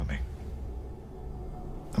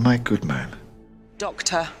Am I a good man?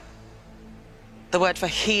 Doctor. The word for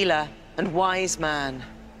healer and wise man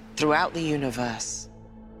throughout the universe.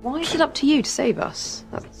 Why is it up to you to save us?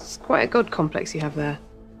 That's quite a god complex you have there.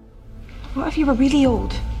 What if you were really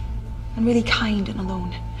old and really kind and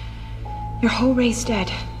alone? Your whole race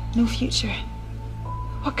dead, no future.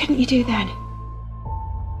 What couldn't you do then?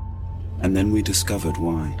 And then we discovered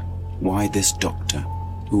why. Why this doctor,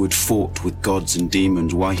 who had fought with gods and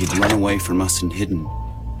demons, why he'd run away from us and hidden.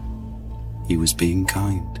 He was being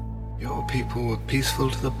kind. Your people were peaceful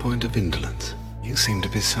to the point of indolence. You seem to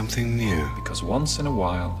be something new. Because once in a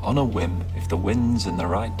while, on a whim, if the wind's in the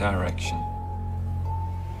right direction,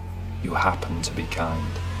 you happen to be kind.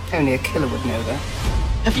 Only a killer would know that.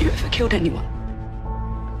 Have you ever killed anyone?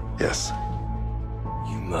 Yes.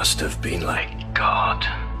 You must have been like God.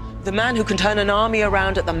 The man who can turn an army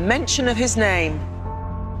around at the mention of his name.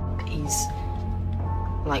 He's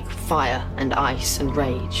like fire and ice and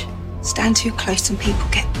rage. Stand too close and people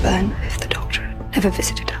get burned. If the doctor had never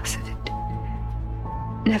visited us, if it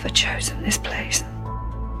never chosen this place,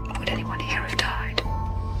 would anyone here have died?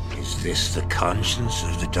 Is this the conscience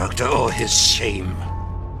of the doctor or his shame?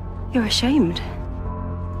 You're ashamed.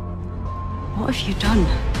 What have you done?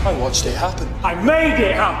 I watched it happen. I made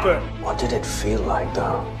it happen! What did it feel like,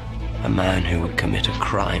 though? A man who would commit a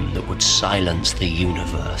crime that would silence the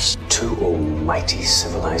universe. Two almighty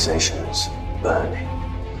civilizations burning.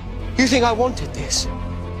 You think I wanted this?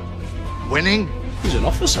 Winning? He's an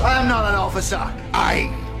officer. I am not an officer. I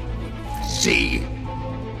see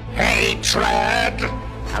hatred.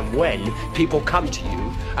 And when people come to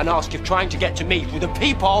you and ask if trying to get to me through the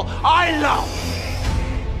people I love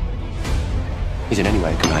is in any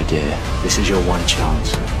way a good idea, This is your one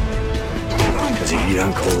chance. Because if you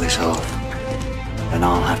don't call this off, then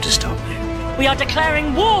I'll have to stop you. We are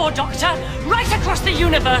declaring war, Doctor, right across the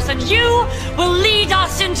universe, and you will lead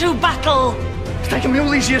us into battle. It's taken me all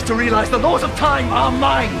these years to realize the laws of time are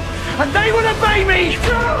mine, and they will obey me.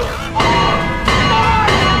 You are my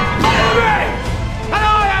enemy, and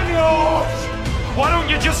I am yours. Why don't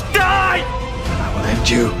you just die? I will end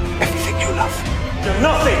you everything you love. You're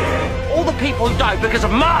nothing. All the people who died because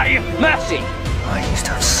of my mercy. I used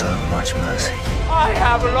to have so much mercy. I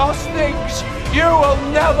have lost things you will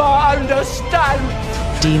never understand.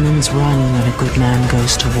 Demons run when a good man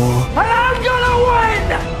goes to war. And I'm gonna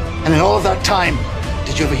win! And in all of that time,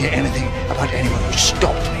 did you ever hear anything about anyone who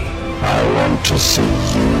stopped me? I want to see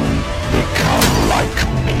you become like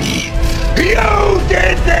me. You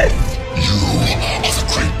did this! You are the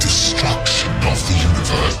great destruction of the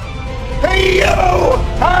universe. You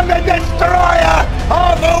are the destroyer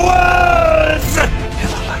of the worlds! You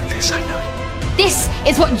look like this, I know. This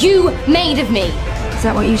is what you made of me. Is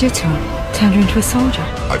that what you did to him? Turned her into a soldier?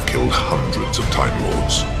 I've killed hundreds of Time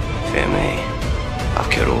Lords. Fear me. I've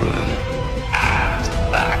killed all of them. And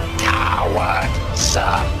the coward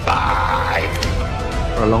survived.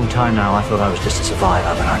 For a long time now, I thought I was just a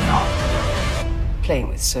survivor, but I'm not. Playing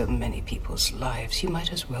with so many people's lives, you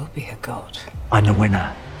might as well be a god. I'm the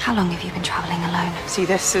winner. How long have you been travelling alone? See,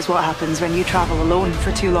 this is what happens when you travel alone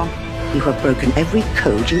for too long. You have broken every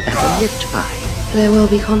code you ever lived by. There will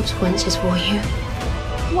be consequences for you.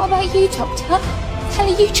 What about you, Doctor? What the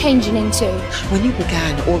hell are you changing into? When you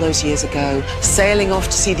began all those years ago, sailing off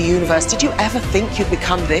to see the universe, did you ever think you'd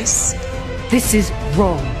become this? This is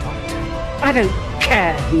wrong, Doctor. I don't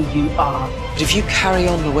care who you are. But if you carry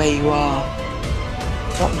on the way you are,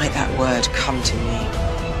 what might that word come to mean?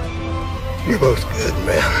 You're both good,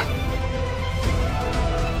 man.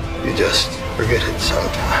 You just forget it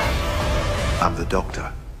sometimes. I'm the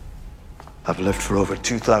doctor. I've lived for over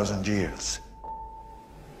 2,000 years.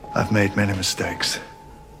 I've made many mistakes.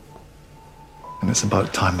 And it's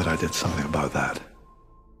about time that I did something about that.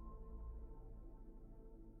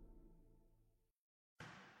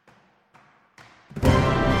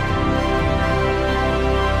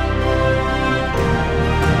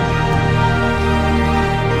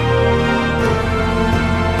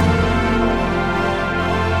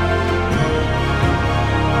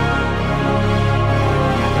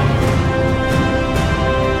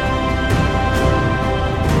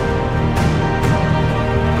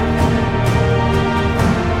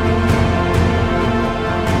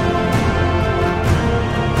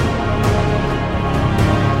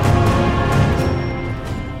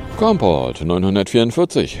 ComPod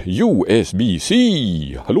 944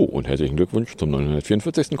 USB-C. Hallo und herzlichen Glückwunsch zum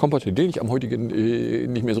 944. ComPod, den ich am heutigen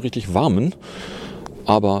nicht mehr so richtig warmen,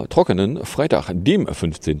 aber trockenen Freitag, dem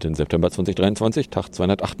 15. September 2023, Tag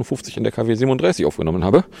 258 in der KW 37 aufgenommen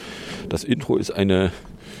habe. Das Intro ist eine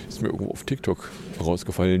ist mir irgendwo auf TikTok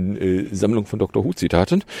rausgefallen, Sammlung von Dr.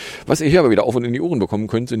 Who-Zitaten. Was ihr hier aber wieder auf und in die Ohren bekommen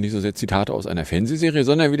könnt, sind nicht so sehr Zitate aus einer Fernsehserie,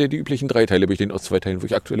 sondern wieder die üblichen 3 Teile, bestehend aus 2 Teilen, wo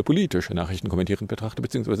ich aktuelle politische Nachrichten kommentierend betrachte,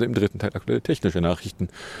 beziehungsweise im 3. Teil aktuelle technische Nachrichten,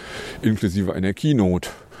 inklusive einer Keynote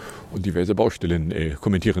und diverse Baustellen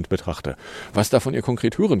kommentierend betrachte. Was davon ihr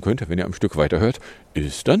konkret hören könnt, wenn ihr am Stück weiterhört,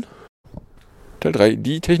 ist dann Teil 3,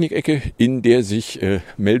 die Technikecke, in der sich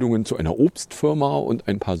Meldungen zu einer Obstfirma und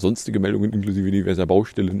ein paar sonstige Meldungen inklusive diverser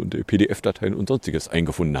Baustellen und PDF-Dateien und sonstiges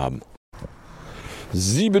eingefunden haben.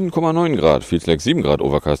 7,9 Grad, feels like 7 Grad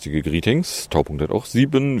overcastige Greetings. Taupunkt hat auch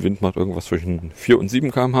 7, Wind macht irgendwas zwischen 4 und 7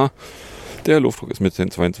 km/h. Der Luftdruck ist mit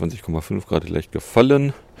 22,5 Grad leicht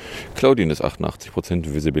gefallen. Cloudiness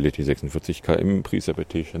 88%, Visibility 46 km,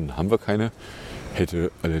 Precipitation haben wir keine.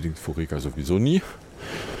 Hätte allerdings vor Rega sowieso nie.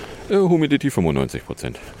 Humidity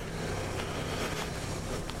 95%.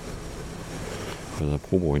 Also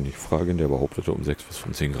Pro brauche ich nicht fragen, der behauptete um 6 bis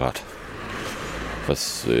 15 Grad.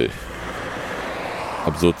 Was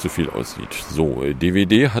absurd zu viel aussieht. So,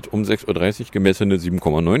 DVD hat um 6.30 Uhr gemessene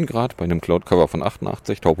 7,9 Grad bei einem Cloud-Cover von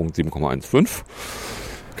 88, Taupunkt 7,15.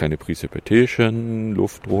 Keine Precipitation,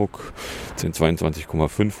 Luftdruck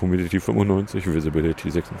 1022,5, Humidity 95, Visibility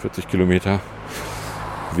 46 Kilometer.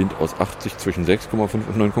 Wind aus 80 zwischen 6,5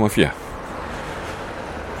 und 9,4.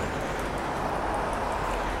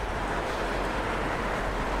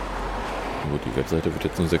 Gut, die Webseite wird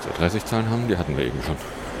jetzt nur 6.30 Uhr Zahlen haben, die hatten wir eben schon.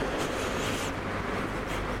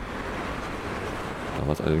 Da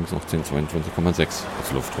war es allerdings noch 1022,6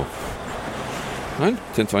 als Luftdruck. Nein,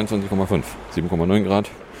 1022,5, 7,9 Grad,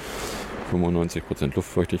 95%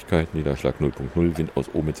 Luftfeuchtigkeit, Niederschlag 0,0, Wind aus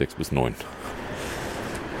O mit 6 bis 9.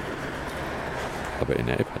 Aber in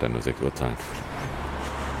der App hat er nur 6 Uhr Zahlen.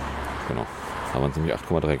 Genau. Da waren es nämlich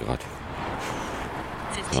 8,3 Grad.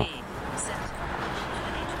 So.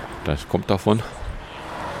 Das kommt davon,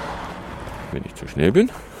 wenn ich zu schnell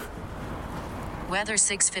bin. Weather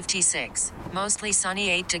 656. Mostly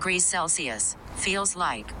sunny 8 degrees Celsius. Feels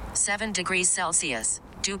like 7 degrees Celsius.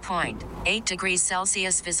 Dew point 8 degrees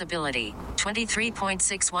Celsius. Visibility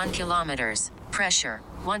 23.61 kilometers. Pressure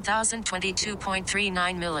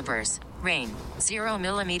 1022.39 millibars. Rain 0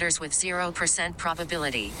 millimeters with 0%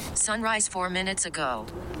 probability. Sunrise 4 minutes ago.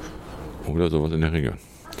 Oder sowas in der Region.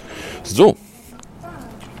 So,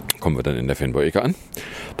 kommen wir dann in der Fanboy-Ecke an.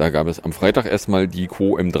 Da gab es am Freitag erstmal die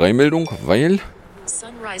QM3-Meldung, weil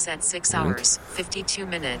Sunrise at 6 hours, 52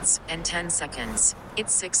 minutes and 10 seconds.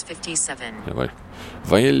 It's 6:57. Ja,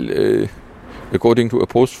 weil according to a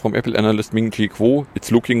post from Apple analyst Ming-Chi Kuo, it's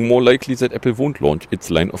looking more likely that Apple won't launch its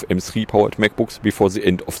line of M3-powered MacBooks before the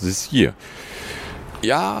end of this year.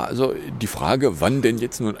 Ja, also die Frage, wann denn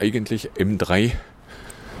jetzt nun eigentlich M3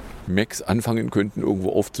 Macs anfangen könnten,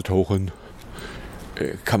 irgendwo aufzutauchen,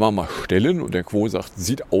 kann man mal stellen. Und der Quo sagt,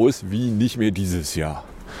 sieht aus wie nicht mehr dieses Jahr.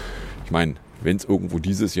 Ich meine, wenn es irgendwo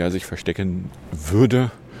dieses Jahr sich verstecken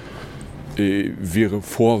würde, wäre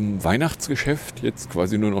vor dem Weihnachtsgeschäft jetzt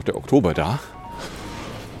quasi nur noch der Oktober da.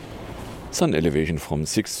 Sun Elevation from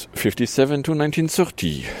 6:57 to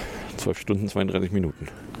 19:30. 12 Stunden, 32 Minuten.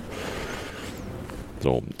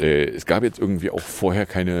 So, es gab jetzt irgendwie auch vorher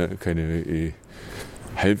keine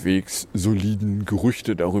halbwegs soliden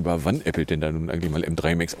Gerüchte darüber, wann Apple denn da nun eigentlich mal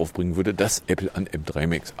M3 Macs aufbringen würde. Dass Apple an M3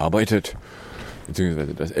 Macs arbeitet,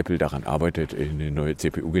 beziehungsweise dass Apple daran arbeitet, eine neue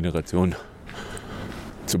CPU-Generation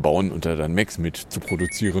zu bauen und da dann Macs mit zu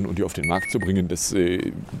produzieren und die auf den Markt zu bringen, das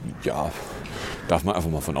darf man einfach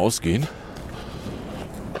mal von ausgehen.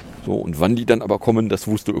 So, und wann die dann aber kommen, das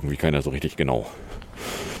wusste irgendwie keiner so richtig genau.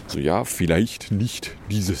 So, ja, vielleicht nicht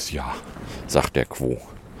dieses Jahr, sagt der Quo.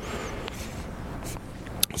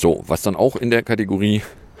 So, was dann auch in der Kategorie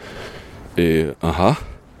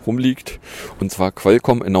rumliegt, und zwar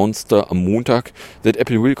Qualcomm announced am Montag that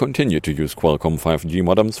Apple will continue to use Qualcomm 5G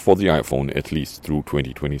modems for the iPhone at least through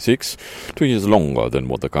 2026, 2 years longer than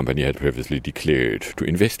what the company had previously declared to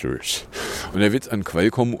investors. Und der Witz an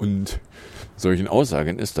Qualcomm und solchen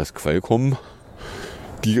Aussagen ist, dass Qualcomm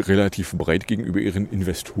die relativ breit gegenüber ihren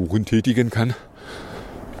Investoren tätigen kann,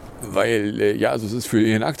 weil also es ist für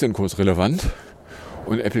ihren Aktienkurs relevant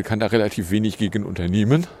und Apple kann da relativ wenig gegen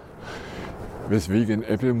unternehmen. Weswegen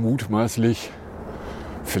Apple mutmaßlich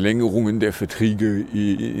Verlängerungen der Verträge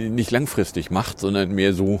nicht langfristig macht, sondern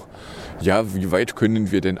mehr so, ja, wie weit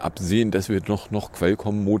können wir denn absehen, dass wir noch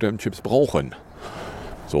Qualcomm-Modem-Chips brauchen?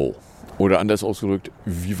 So. Oder anders ausgedrückt,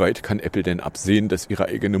 wie weit kann Apple denn absehen, dass ihre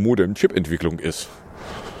eigene Modem-Chip-Entwicklung ist?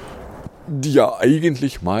 Die ja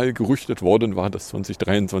eigentlich mal gerüchtet worden war, dass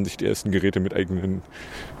 2023 die ersten Geräte mit eigenen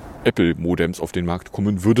Apple-Modems auf den Markt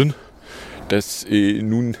kommen würden. Das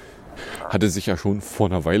nun hatte sich ja schon vor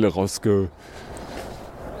einer Weile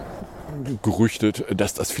gerüchtet,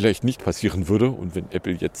 dass das vielleicht nicht passieren würde. Und wenn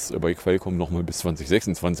Apple jetzt bei Qualcomm nochmal bis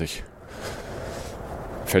 2026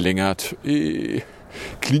 verlängert,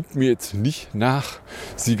 klingt mir jetzt nicht nach,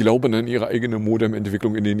 sie glauben an ihre eigene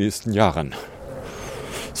Modementwicklung in den nächsten Jahren.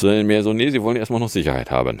 Sondern mehr so, sie wollen erstmal noch Sicherheit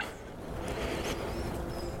haben.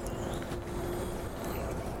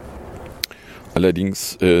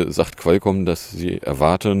 Allerdings sagt Qualcomm, dass sie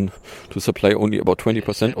erwarten to supply only about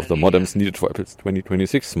 20% of the modems needed for Apple's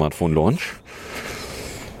 2026 Smartphone launch.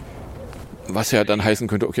 Was ja dann heißen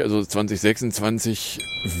könnte, okay, also 2026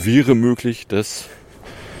 wäre möglich, dass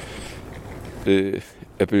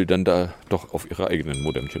Apple dann da doch auf ihre eigenen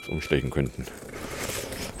Modemchips umsteigen könnten.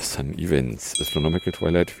 Sun Events. Astronomical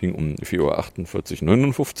Twilight fing um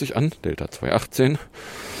 4:48:59 an, Delta 2:18.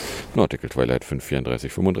 Nautical Twilight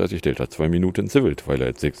 5:34:35, Delta 2 Minuten. Civil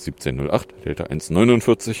Twilight 6:17:08, Delta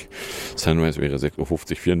 1:49. Sunrise wäre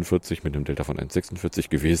 6:50:44 mit einem Delta von 1:46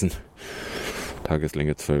 gewesen.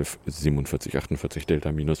 Tageslänge 12:47:48,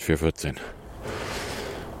 Delta minus 4:14.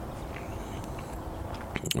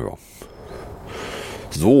 Ja.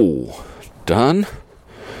 So, dann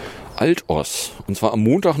Alt-Os. Und zwar am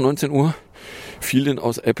Montag 19 Uhr fielen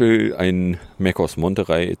aus Apple ein macOS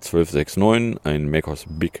Monterey 12.6.9, ein macOS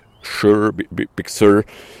Big Sur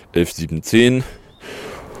 11.7.10,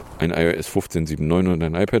 ein iOS 15.7.9 und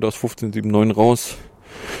ein iPadOS 15.7.9 raus.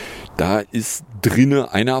 Da ist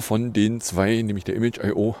drinne einer von den zwei, nämlich der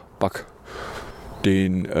Image.io-Bug,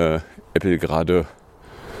 den Apple gerade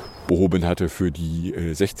behoben hatte für die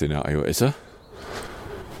 16er iOS.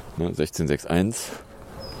 16.6.1.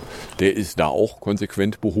 Der ist da auch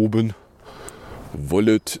konsequent behoben.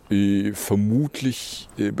 Wallet, vermutlich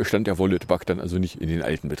bestand der Wallet-Bug dann also nicht in den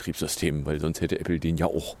alten Betriebssystemen, weil sonst hätte Apple den ja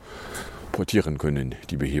auch portieren können,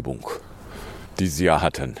 die Behebung, die sie ja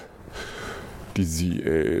hatten, die sie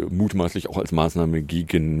mutmaßlich auch als Maßnahme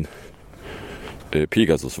gegen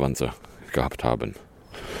Pegasus-Wanze gehabt haben.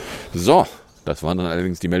 So, das waren dann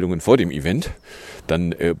allerdings die Meldungen vor dem Event.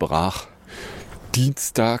 Dann brach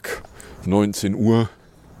Dienstag 19 Uhr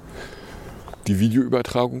die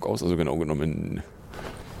Videoübertragung aus, also genau genommen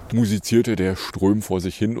musizierte der Ström vor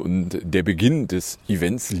sich hin und der Beginn des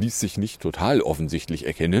Events ließ sich nicht total offensichtlich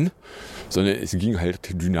erkennen, sondern es ging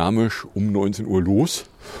halt dynamisch um 19 Uhr los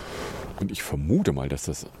und ich vermute mal, dass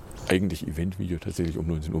das eigentliche Event-Video tatsächlich um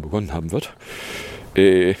 19 Uhr begonnen haben wird.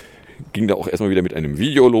 Ging da auch erstmal wieder mit einem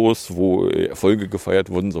Video los, wo Erfolge gefeiert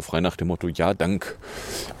wurden, so frei nach dem Motto, ja, dank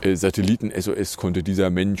Satelliten-SOS konnte dieser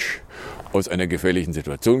Mensch aus einer gefährlichen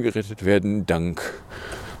Situation gerettet werden, dank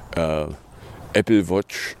Apple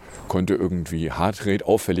Watch konnte irgendwie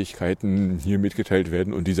Heartrate-Auffälligkeiten hier mitgeteilt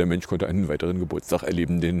werden und dieser Mensch konnte einen weiteren Geburtstag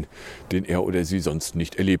erleben, den er oder sie sonst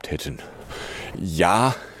nicht erlebt hätten.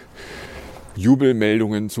 Ja,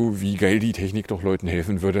 Jubelmeldungen zu, wie geil die Technik doch Leuten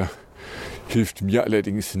helfen würde, hilft mir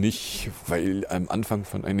allerdings nicht, weil am Anfang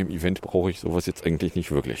von einem Event brauche ich sowas jetzt eigentlich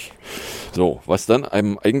nicht wirklich. So, was dann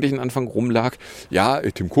am eigentlichen Anfang rumlag, ja,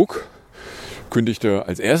 Tim Cook kündigte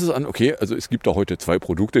als erstes an, okay, also es gibt da heute zwei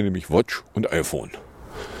Produkte, nämlich Watch und iPhone.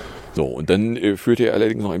 So, und dann führte er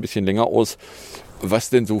allerdings noch ein bisschen länger aus, was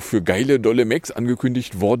denn so für geile, dolle Macs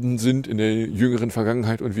angekündigt worden sind in der jüngeren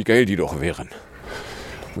Vergangenheit und wie geil die doch wären.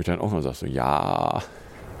 Wo ich dann auch noch sage, so, ja,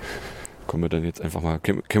 kommen wir dann jetzt einfach mal,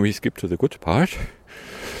 can we skip to the good part?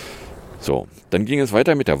 So, dann ging es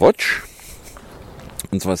weiter mit der Watch.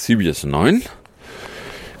 Und zwar Series 9.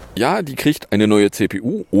 Ja, die kriegt eine neue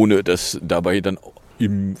CPU, ohne dass dabei dann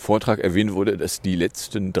im Vortrag erwähnt wurde, dass die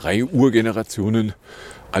letzten 3 Urgenerationen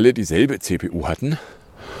alle dieselbe CPU hatten.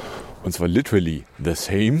 Und zwar literally the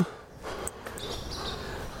same.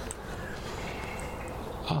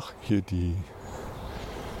 Ach, hier die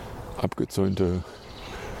abgezäunte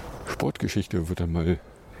Sportgeschichte wird dann mal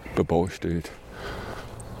bebaustelt.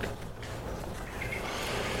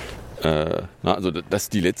 Also, dass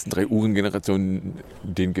die letzten 3 Uhrengenerationen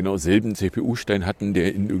den genau selben CPU-Stein hatten,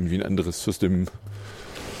 der in irgendwie ein anderes System,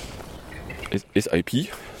 SIP,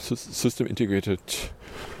 System Integrated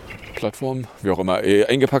Plattform, wie auch immer,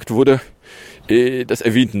 eingepackt wurde, das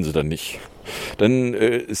erwähnten sie dann nicht. Dann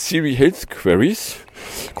Siri Health Queries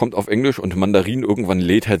kommt auf Englisch und Mandarin irgendwann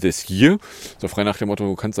later this year. So frei nach dem Motto,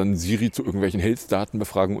 du kannst dann Siri zu irgendwelchen Health-Daten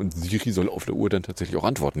befragen und Siri soll auf der Uhr dann tatsächlich auch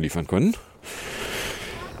Antworten liefern können.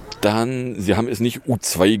 Dann, sie haben es nicht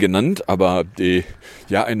U2 genannt, aber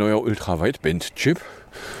ja, ein neuer Ultra-Wideband-Chip.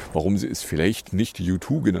 Warum sie es vielleicht nicht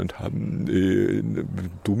U2 genannt haben, eine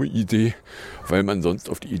dumme Idee, weil man sonst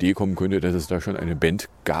auf die Idee kommen könnte, dass es da schon eine Band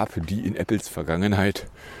gab, die in Apples Vergangenheit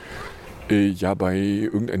ja bei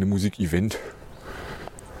irgendeinem Musikevent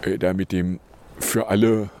da mit dem für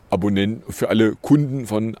alle Abonnenten, für alle Kunden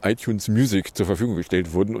von iTunes Music zur Verfügung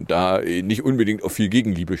gestellt wurden und da nicht unbedingt auf viel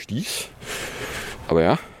Gegenliebe stieß. Aber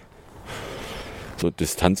ja, so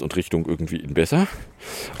Distanz und Richtung irgendwie besser.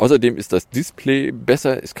 Außerdem ist das Display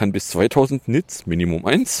besser. Es kann bis 2000 Nits, Minimum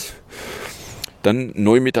 1. Dann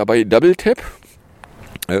neu mit dabei Double Tap.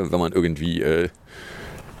 Wenn man irgendwie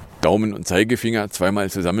Daumen und Zeigefinger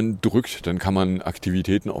zweimal zusammendrückt, dann kann man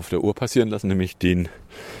Aktivitäten auf der Uhr passieren lassen, nämlich den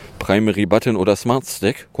Primary Button oder Smart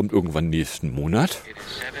Stack. Kommt irgendwann nächsten Monat.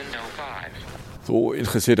 So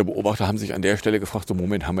interessierte Beobachter haben sich an der Stelle gefragt, so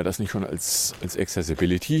Moment, haben wir das nicht schon als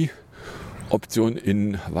Accessibility-Option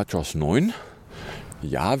in WatchOS 9?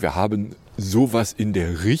 Ja, wir haben sowas in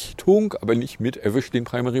der Richtung, aber nicht mit erwischt den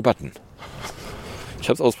Primary Button. Ich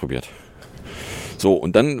habe es ausprobiert. So,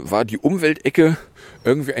 und dann war die Umweltecke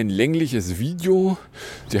irgendwie ein längliches Video.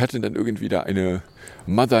 Sie hatten dann irgendwie da eine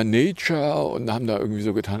Mother Nature und haben da irgendwie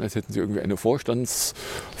so getan, als hätten sie irgendwie eine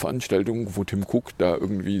Vorstandsveranstaltung, wo Tim Cook da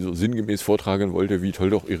irgendwie so sinngemäß vortragen wollte, wie toll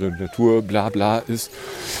doch ihre Natur bla bla ist.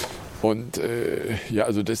 Und ja,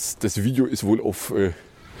 also das Video ist wohl auf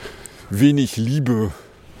wenig Liebe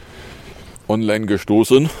online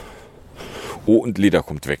gestoßen. Oh, und Leder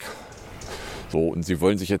kommt weg. So, und sie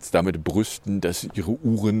wollen sich jetzt damit brüsten, dass ihre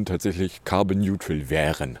Uhren tatsächlich carbon neutral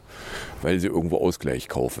wären, weil sie irgendwo Ausgleich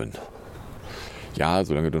kaufen. Ja,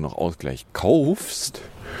 solange du noch Ausgleich kaufst,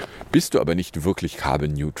 bist du aber nicht wirklich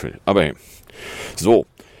carbon neutral. Aber hey. So,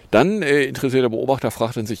 dann interessierter Beobachter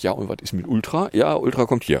fragt dann sich, ja, und was ist mit Ultra? Ja, Ultra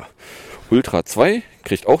kommt hier. Ultra 2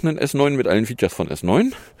 kriegt auch einen S9 mit allen Features von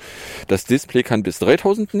S9. Das Display kann bis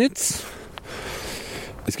 3000 Nits.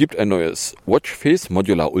 Es gibt ein neues Watchface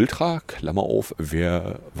Modular Ultra, Klammer auf,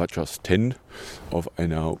 wer WatchOS 10 auf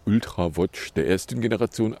einer Ultra Watch der ersten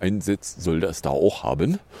Generation einsetzt, soll das da auch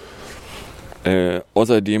haben.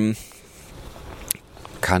 Außerdem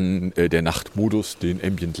kann der Nachtmodus den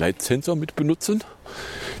Ambient Light Sensor mit benutzen,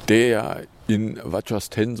 der in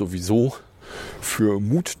WatchOS 10 sowieso für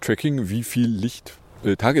Mood-Tracking, wie viel Licht,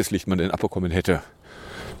 Tageslicht man denn abbekommen hätte,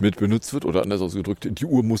 mit benutzt wird. Oder anders ausgedrückt, die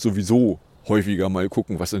Uhr muss sowieso häufiger mal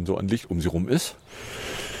gucken, was denn so an Licht um sie rum ist.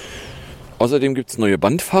 Außerdem gibt es neue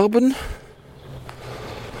Bandfarben.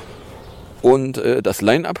 Und das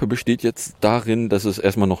Line-Up besteht jetzt darin, dass es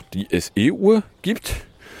erstmal noch die SE-Uhr gibt,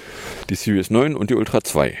 die Series 9 und die Ultra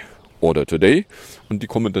 2. Order today. Und die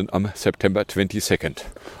kommen dann am September 22nd.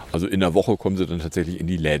 Also in der Woche kommen sie dann tatsächlich in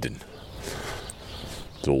die Läden.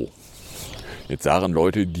 So. Jetzt sagen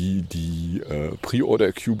Leute, die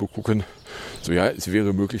Pre-Order-Queue begucken, so ja, es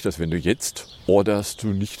wäre möglich, dass wenn du jetzt orderst, du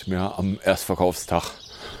nicht mehr am Erstverkaufstag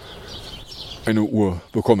eine Uhr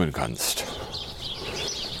bekommen kannst.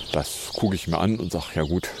 Das gucke ich mir an und sage, ja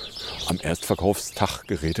gut, am Erstverkaufstag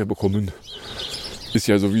Geräte bekommen ist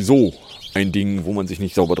ja sowieso ein Ding, wo man sich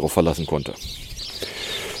nicht sauber drauf verlassen konnte.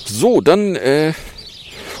 So, dann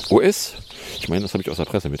OS. Ich meine, das habe ich aus der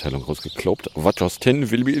Pressemitteilung rausgeklaubt. WatchOS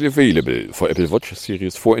 10 will be available for Apple Watch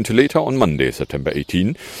Series 4 and later on Monday, September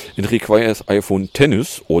 18. It requires iPhone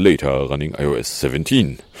XS or later running iOS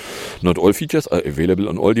 17. Not all features are available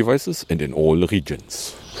on all devices and in all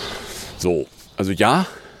regions. So, also ja,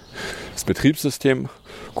 das Betriebssystem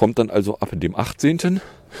kommt dann also ab dem 18.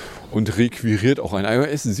 und requiriert auch ein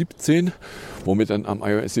iOS 17, womit dann am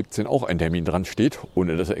iOS 17 auch ein Termin dran steht,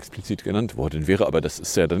 ohne dass er explizit genannt worden wäre, aber das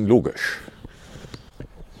ist ja dann logisch.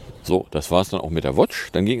 So, das war es dann auch mit der Watch.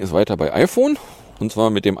 Dann ging es weiter bei iPhone, und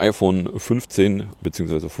zwar mit dem iPhone 15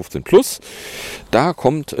 bzw. 15 Plus. Da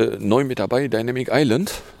kommt neu mit dabei Dynamic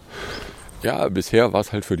Island. Ja, bisher war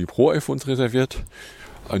es halt für die Pro-iPhones reserviert.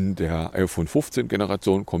 An der iPhone 15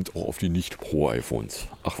 Generation kommt auch auf die Nicht-Pro-iPhones.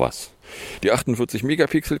 Ach was. Die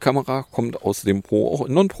 48-Megapixel-Kamera kommt aus dem Pro auch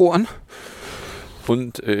in Non-Pro an.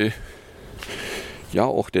 Und ja,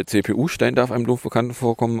 auch der CPU-Stein darf einem doof bekannt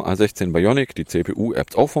vorkommen. A16 Bionic, die CPU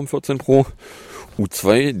erbt auch vom 14 Pro.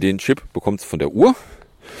 U2, den Chip bekommt es von der Uhr.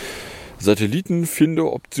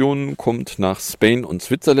 Satellitenfinde-Option kommt nach Spain und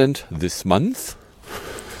Switzerland this month.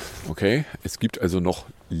 Okay, es gibt also noch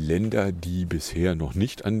Länder, die bisher noch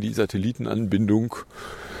nicht an die Satellitenanbindung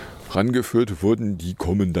rangeführt wurden. Die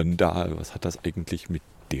kommen dann da. Was hat das eigentlich mit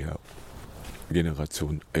der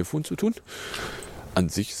Generation iPhone zu tun? An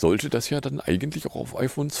sich sollte das ja dann eigentlich auch auf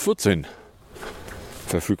iPhones 14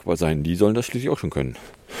 verfügbar sein. Die sollen das schließlich auch schon können.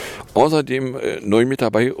 Außerdem neu mit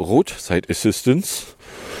dabei Roadside Assistance.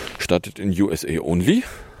 Startet in USA only.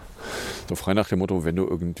 So frei nach dem Motto, wenn du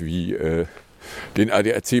irgendwie den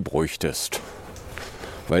ADAC bräuchtest,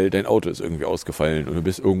 weil dein Auto ist irgendwie ausgefallen und du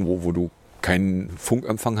bist irgendwo, wo du keinen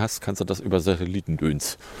Funkempfang hast, kannst du das über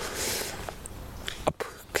Satellitendöns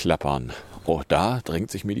abklappern. Auch da drängt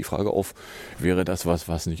sich mir die Frage auf, wäre das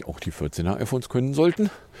was nicht auch die 14er iPhones können sollten,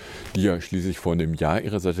 die ja schließlich vor einem Jahr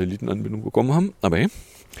ihre Satellitenanbindung bekommen haben. Aber hey.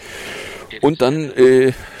 Und dann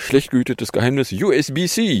schlecht gehütetes Geheimnis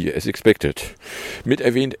USB-C, as expected. Mit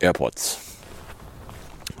erwähnt AirPods.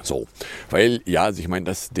 So, weil, ja, also ich meine,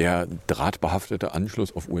 dass der drahtbehaftete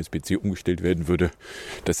Anschluss auf USB-C umgestellt werden würde,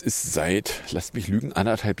 das ist seit, lasst mich lügen,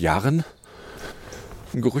 1,5 Jahren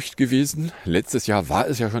ein Gerücht gewesen. Letztes Jahr war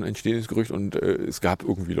es ja schon ein stehendes Gerücht und es gab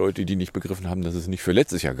irgendwie Leute, die nicht begriffen haben, dass es nicht für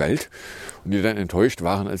letztes Jahr galt und die dann enttäuscht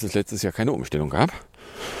waren, als es letztes Jahr keine Umstellung gab.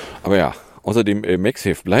 Aber ja, außerdem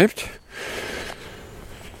MagSafe bleibt.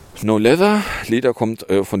 No Leather, Leder kommt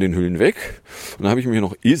von den Hüllen weg. Und dann habe ich mir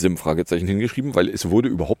noch eSIM-Fragezeichen hingeschrieben, weil es wurde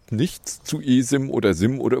überhaupt nichts zu eSIM oder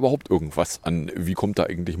SIM oder überhaupt irgendwas an, wie kommt da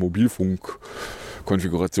eigentlich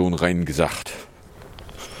Mobilfunk-Konfiguration rein gesagt.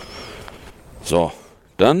 So,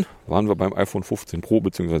 dann waren wir beim iPhone 15 Pro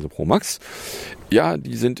bzw. Pro Max. Ja,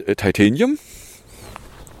 die sind Titanium.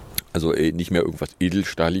 Also nicht mehr irgendwas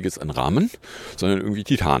Edelstahliges an Rahmen, sondern irgendwie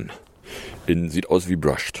Titan. Sieht aus wie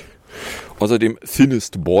brushed. Außerdem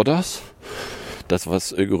thinnest borders. Das,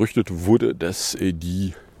 was gerüchtet wurde, dass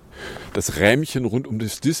das Rähmchen rund um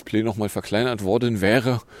das Display nochmal verkleinert worden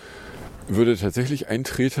wäre, würde tatsächlich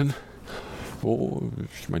eintreten. Oh,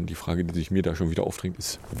 ich meine, die Frage, die sich mir da schon wieder aufdrängt,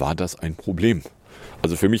 ist, war das ein Problem?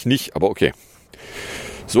 Also für mich nicht, aber okay.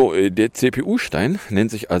 So, der CPU-Stein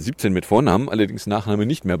nennt sich A17 mit Vornamen, allerdings Nachname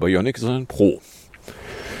nicht mehr Bionic, sondern Pro.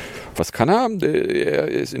 Was kann er? Er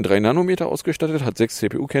ist in 3 Nanometer ausgestattet, hat 6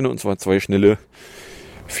 CPU-Kerne und zwar 2 schnelle,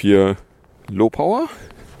 4 Low Power.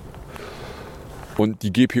 Und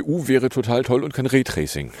die GPU wäre total toll und kann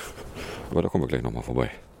Raytracing. Aber da kommen wir gleich nochmal vorbei.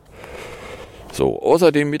 So,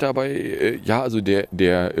 außerdem mit dabei, also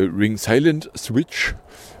der Ring Silent Switch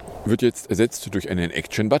wird jetzt ersetzt durch einen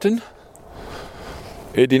Action-Button,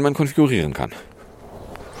 den man konfigurieren kann.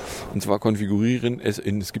 Und zwar konfigurieren es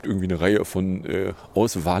gibt irgendwie eine Reihe von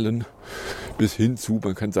Auswahlen bis hin zu,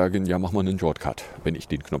 man kann sagen, ja, mach mal einen Shortcut, wenn ich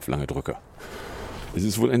den Knopf lange drücke. Es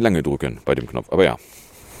ist wohl ein lange Drücken bei dem Knopf, aber ja.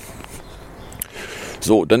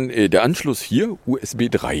 So, dann der Anschluss hier, USB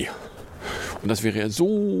 3. Und das wäre ja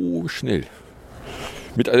so schnell.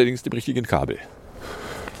 Mit allerdings dem richtigen Kabel.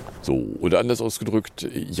 So, oder anders ausgedrückt,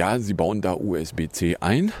 ja, sie bauen da USB-C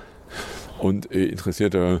ein. Und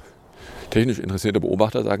technisch interessierte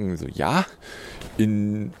Beobachter sagen so, ja,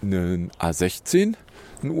 in einen A16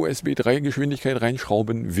 eine USB 3 Geschwindigkeit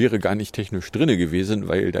reinschrauben wäre gar nicht technisch drinne gewesen,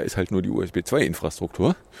 weil da ist halt nur die USB 2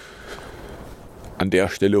 Infrastruktur. An der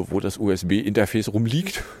Stelle, wo das USB-Interface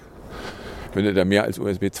rumliegt. Wenn du da mehr als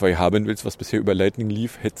USB 2 haben willst, was bisher über Lightning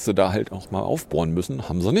lief, hättest du da halt auch mal aufbohren müssen.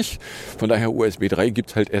 Haben sie nicht. Von daher USB 3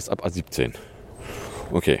 gibt es halt erst ab A17.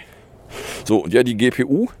 Okay. So, und ja, die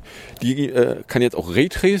GPU, die kann jetzt auch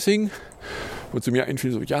Raytracing. Wozu mir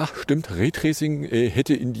einfiel, so, ja, stimmt, Raytracing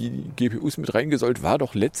hätte in die GPUs mit reingesollt. War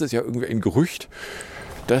doch letztes Jahr irgendwie ein Gerücht,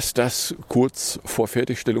 dass das kurz vor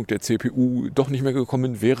Fertigstellung der CPU doch nicht mehr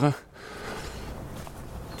gekommen wäre.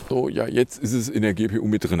 So, ja, jetzt ist es in der GPU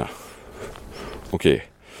mit drin. Okay,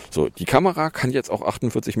 so, die Kamera kann jetzt auch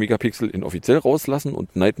 48 Megapixel in offiziell rauslassen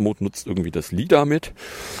und Night Mode nutzt irgendwie das LiDAR mit.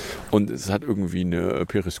 Und es hat irgendwie eine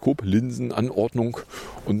Periskop-Linsenanordnung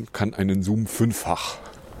und kann einen Zoom 5-fach.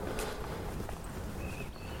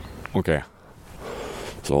 Okay.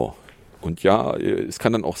 So. Und ja, es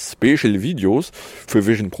kann dann auch Special Videos für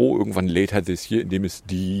Vision Pro irgendwann later this year, indem es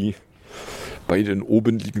die beiden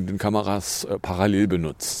oben liegenden Kameras parallel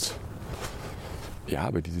benutzt. Ja,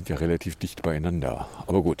 aber die sind ja relativ dicht beieinander.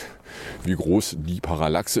 Aber gut, wie groß die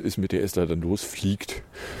Parallaxe ist, mit der es da dann losfliegt,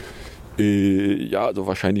 ja, also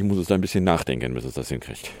wahrscheinlich muss es da ein bisschen nachdenken, bis es das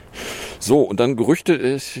hinkriegt. So, und dann gerüchtet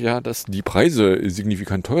es ja, dass die Preise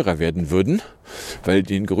signifikant teurer werden würden, weil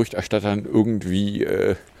den Gerüchterstattern irgendwie,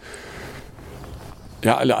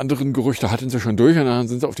 ja, alle anderen Gerüchte hatten sie schon durch und dann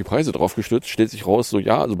sind sie auf die Preise drauf gestürzt. Stellt sich raus, so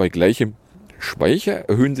ja, also bei gleichem Speicher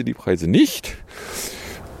erhöhen sie die Preise nicht,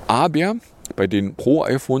 aber bei den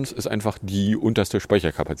Pro-iPhones ist einfach die unterste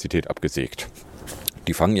Speicherkapazität abgesägt.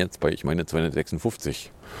 Die fangen jetzt bei, ich meine,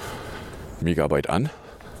 256 Megabyte an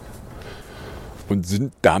und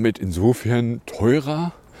sind damit insofern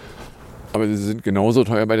teurer, aber sie sind genauso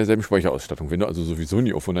teuer bei derselben Speicherausstattung. Wenn du also sowieso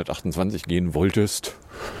nie auf 128 gehen wolltest,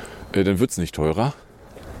 dann wird es nicht teurer.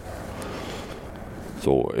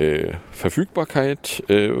 So, Verfügbarkeit,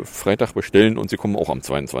 Freitag bestellen und sie kommen auch am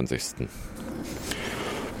 22.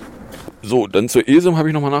 So, dann zur eSIM habe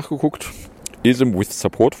ich nochmal nachgeguckt. eSIM with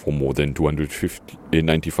support for more than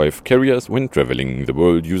 295 carriers. When traveling the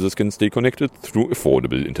world, users can stay connected through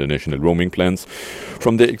affordable international roaming plans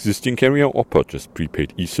from their existing carrier or purchase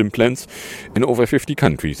prepaid eSIM plans in over 50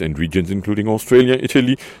 countries and regions, including Australia,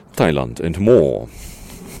 Italy, Thailand and more.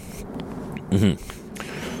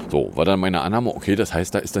 So, war dann meine Annahme, okay, das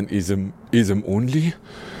heißt, da ist dann eSIM only,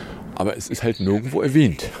 aber es ist halt nirgendwo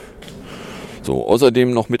erwähnt. So,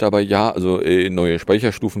 außerdem noch mit dabei, neue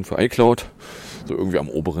Speicherstufen für iCloud. So irgendwie am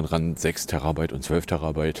oberen Rand 6 Terabyte und 12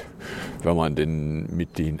 Terabyte, wenn man denn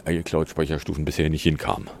mit den iCloud-Speicherstufen bisher nicht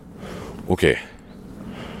hinkam. Okay.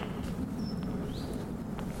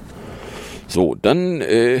 So, dann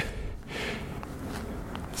sind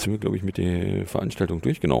wir, glaube ich, mit der Veranstaltung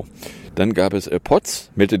durch. Genau. Dann gab es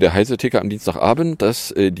Pods, meldete der heiße Ticker am Dienstagabend,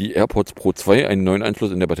 dass die AirPods Pro 2 einen neuen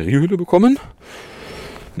Anschluss in der Batteriehülle bekommen.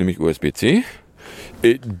 Nämlich USB-C.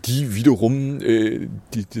 Die wiederum,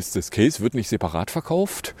 das Case wird nicht separat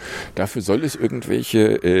verkauft. Dafür soll es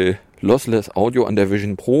irgendwelche Lossless Audio an der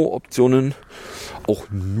Vision Pro Optionen auch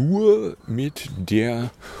nur mit der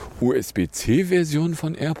USB-C-Version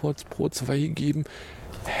von AirPods Pro 2 geben.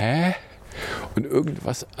 Hä? Und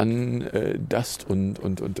irgendwas an Dust und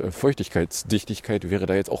Feuchtigkeitsdichtigkeit wäre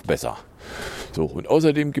da jetzt auch besser. So, und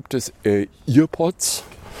außerdem gibt es EarPods,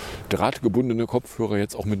 drahtgebundene Kopfhörer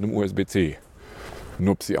jetzt auch mit einem USB-C.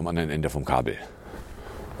 Nupsi am anderen Ende vom Kabel.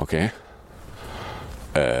 Okay.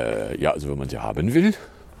 Also wenn man sie haben will,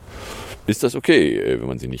 ist das okay. Wenn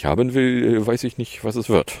man sie nicht haben will, weiß ich nicht, was es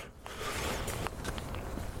wird.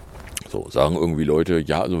 So, sagen irgendwie Leute,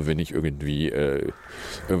 ja, also wenn ich irgendwie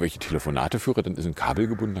irgendwelche Telefonate führe, dann ist ein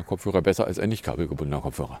kabelgebundener Kopfhörer besser als ein nicht kabelgebundener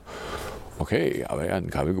Kopfhörer. Okay, aber ja, einen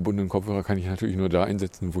kabelgebundenen Kopfhörer kann ich natürlich nur da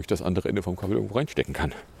einsetzen, wo ich das andere Ende vom Kabel irgendwo reinstecken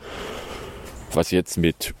kann. Was jetzt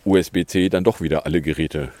mit USB-C dann doch wieder alle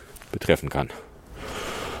Geräte betreffen kann.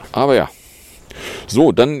 Aber ja.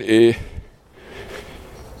 So, dann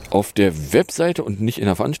auf der Webseite und nicht in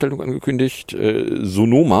der Veranstaltung angekündigt,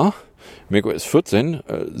 Sonoma macOS 14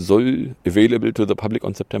 soll available to the public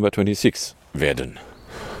on September 26 werden.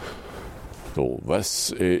 So,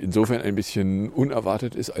 was insofern ein bisschen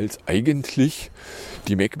unerwartet ist, als eigentlich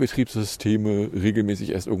die Mac-Betriebssysteme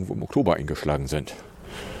regelmäßig erst irgendwo im Oktober eingeschlagen sind.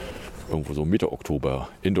 Irgendwo so Mitte Oktober,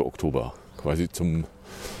 Ende Oktober, quasi zum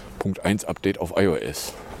Punkt 1 Update auf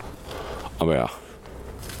iOS. Aber ja.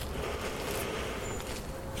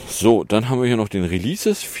 So, dann haben wir hier noch den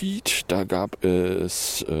Releases-Feed. Da gab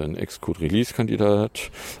es einen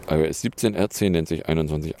Xcode-Release-Kandidat. iOS 17.R10 nennt sich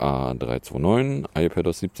 21A329.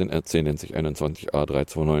 iPadOS 17.R10 nennt sich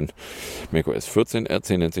 21A329. macOS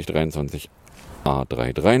 14.R10 nennt sich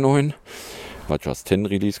 23A339. WatchOS 10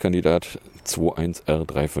 Release-Kandidat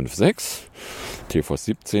 21R356. tvOS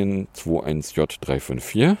 17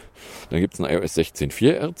 21J354. Dann gibt es einen iOS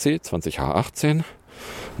 16.4RC 20H18.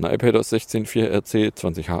 Ein iPadOS 16.4RC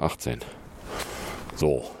 20H18.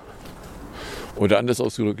 So. Oder anders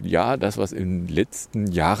ausgedrückt, ja, das, was in den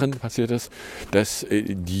letzten Jahren passiert ist, dass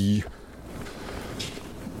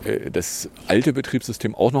das alte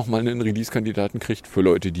Betriebssystem auch nochmal einen Release-Kandidaten kriegt für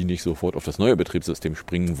Leute, die nicht sofort auf das neue Betriebssystem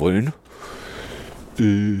springen wollen.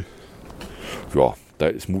 Ja, da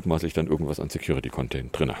ist mutmaßlich dann irgendwas an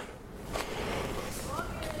Security-Content drin.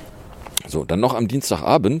 So, dann noch am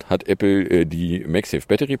Dienstagabend hat Apple die MagSafe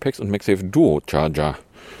Battery Packs und MagSafe Duo Charger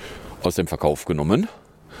aus dem Verkauf genommen,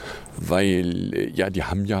 weil die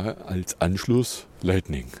haben ja als Anschluss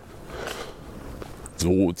Lightning.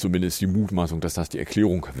 So zumindest die Mutmaßung, dass das die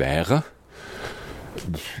Erklärung wäre.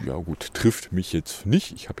 Ja gut, trifft mich jetzt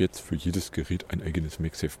nicht. Ich habe jetzt für jedes Gerät ein eigenes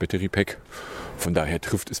MagSafe Battery Pack. Von daher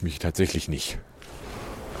trifft es mich tatsächlich nicht.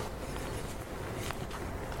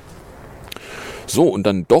 So, und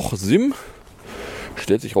dann doch SIM.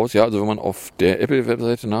 Stellt sich raus, ja, also wenn man auf der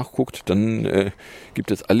Apple-Webseite nachguckt, dann gibt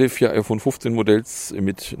es alle 4 iPhone 15 Modells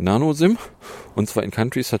mit Nano-SIM. Und zwar in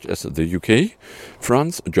countries such as the UK,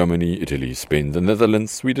 France, Germany, Italy, Spain, the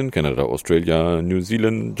Netherlands, Sweden, Canada, Australia, New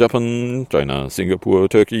Zealand, Japan, China, Singapore,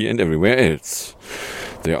 Turkey and everywhere else.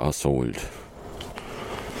 They are sold.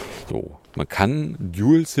 So, man kann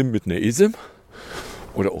Dual-SIM mit einer eSIM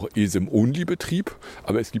oder auch eSIM-Only-Betrieb,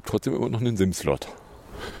 aber es gibt trotzdem immer noch einen SIM-Slot.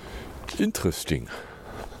 Interesting.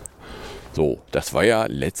 So, das war ja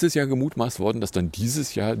letztes Jahr gemutmaßt worden, dass dann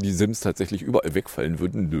dieses Jahr die SIMs tatsächlich überall wegfallen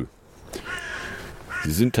würden. Nö.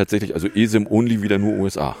 Sie sind tatsächlich also eSIM-Only wieder nur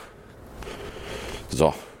USA.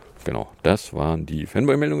 So, genau, das waren die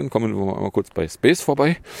Fanboy-Meldungen. Kommen wir mal kurz bei Space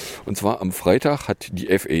vorbei. Und zwar am Freitag hat die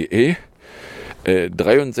FAA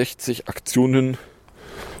 63 Aktionen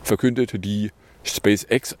verkündet, die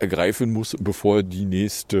SpaceX ergreifen muss, bevor die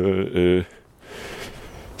nächste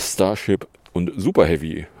Starship und Super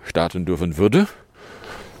Heavy starten dürfen würde,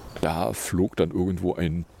 da flog dann irgendwo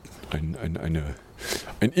ein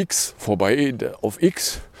X vorbei, auf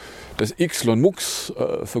X, das Elon Musk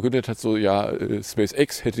verkündet hat, so ja,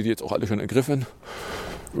 SpaceX hätte die jetzt auch alle schon ergriffen.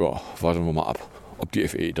 Ja, warten wir mal ab, ob die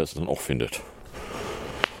FAA das dann auch findet.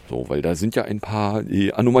 So, weil da sind ja ein paar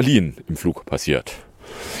Anomalien im Flug passiert,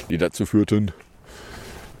 die dazu führten,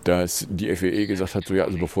 dass die FAA gesagt hat, so ja,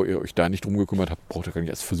 also bevor ihr euch da nicht drum gekümmert habt, braucht ihr gar nicht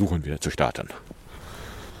erst versuchen, wieder zu starten.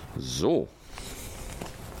 So.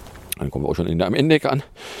 Dann kommen wir auch schon am Ende an,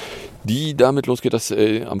 die damit losgeht, dass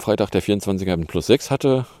am Freitag der 24er einen +6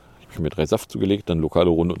 hatte. Ich habe mir 3 Saft zugelegt, dann lokale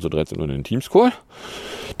Runde und so 13 Uhr einen Teams-Call,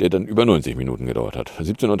 der dann über 90 Minuten gedauert hat.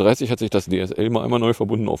 17.30 Uhr hat sich das DSL mal einmal neu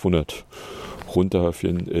verbunden auf 100 runter,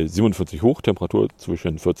 47 hoch, Temperatur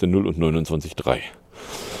zwischen 14,0 und 29,3.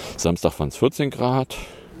 Samstag waren es 14 Grad.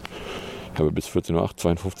 Ich habe bis 14.08 Uhr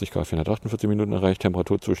 52 Grad, 448 Minuten erreicht,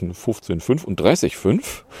 Temperatur zwischen 15,5 und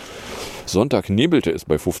 30,5. Sonntag nebelte es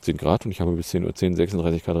bei 15 Grad und ich habe bis 10.10 Uhr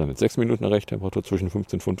 36 Grad 306 Minuten erreicht, Temperatur zwischen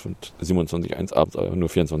 15,5 und 27,1, abends aber nur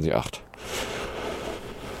 24,8.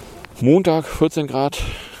 Montag 14 Grad,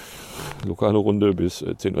 lokale Runde bis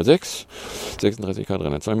 10.06 Uhr 36 Grad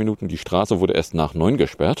 302 Minuten. Die Straße wurde erst nach 9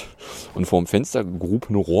 gesperrt und vorm Fenster grub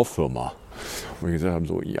eine Rohrfirma. Und wir gesagt haben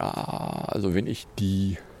so, ja, also wenn ich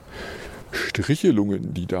die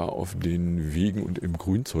Strichelungen, die da auf den Wegen und im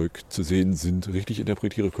Grünzeug zu sehen sind, richtig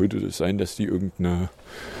interpretiere, könnte es sein, dass die irgendeine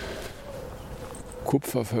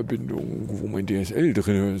Kupferverbindung, wo mein DSL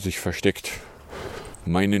drin sich versteckt,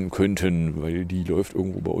 meinen könnten, weil die läuft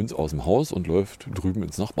irgendwo bei uns aus dem Haus und läuft drüben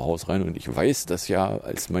ins Nachbarhaus rein. Und ich weiß, dass ja,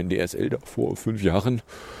 als mein DSL da vor 5 Jahren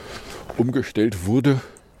umgestellt wurde,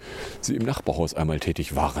 sie im Nachbarhaus einmal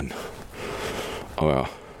tätig waren. Aber ja.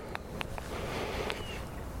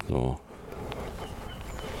 So.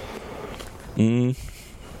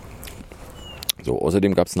 So,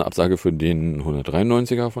 außerdem gab es eine Absage für den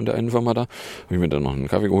 193er von der einen Firma da. Habe ich mir dann noch einen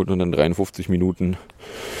Kaffee geholt und dann 53 Minuten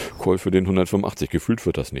Call für den 185. Gefühlt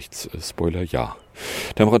wird das nichts. Spoiler, ja.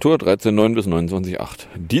 Temperatur 13,9 bis 29,8.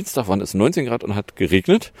 Dienstag waren es 19 Grad und hat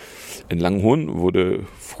geregnet. In Langenhohn wurde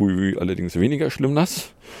früh allerdings weniger schlimm nass.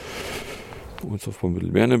 Von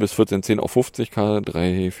Mittelberne bis 14,10 auf 50 K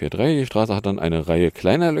 343. Die Straße hat dann eine Reihe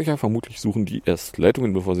kleiner Löcher. Vermutlich suchen die erst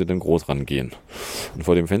Leitungen, bevor sie dann groß rangehen. Und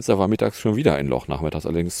vor dem Fenster war mittags schon wieder ein Loch, nachmittags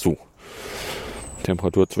allerdings zu.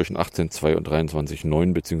 Temperatur zwischen 18,2 und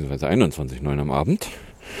 23,9 bzw. 21,9 am Abend.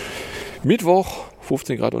 Mittwoch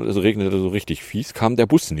 15 Grad und es regnete so richtig fies. Kam der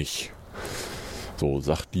Bus nicht. So,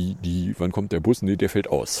 sagt die, wann kommt der Bus? Nee, der fällt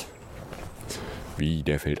aus. Wie,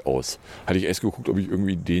 der fällt aus. Hatte ich erst geguckt, ob ich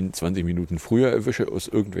irgendwie den 20 Minuten früher erwische. Aus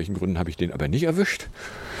irgendwelchen Gründen habe ich den aber nicht erwischt.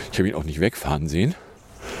 Ich habe ihn auch nicht wegfahren sehen.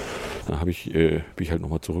 Dann bin ich halt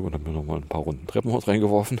nochmal zurück und habe mir nochmal ein paar Runden Treppenhaus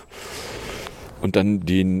reingeworfen. Und dann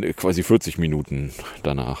den quasi 40 Minuten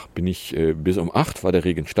danach bin ich bis um 8 war der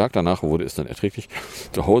Regen stark. Danach wurde es dann erträglich.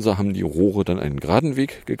 Zu Hause haben die Rohre dann einen geraden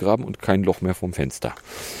Weg gegraben und kein Loch mehr vom Fenster.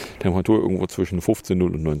 Temperatur irgendwo zwischen 15,0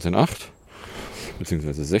 und 19,8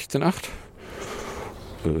 beziehungsweise 16,8.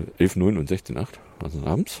 11,9 und 16,8, also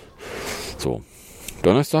abends. So,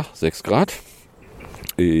 Donnerstag 6 Grad.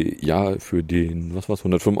 Ja, für den,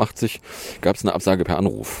 185 gab es eine Absage per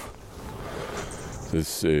Anruf.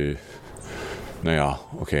 Das ist, naja,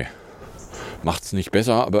 okay. Macht's nicht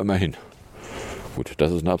besser, aber immerhin. Gut,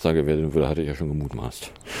 dass es eine Absage werden würde, hatte ich ja schon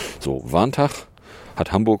gemutmaßt. So, Warntag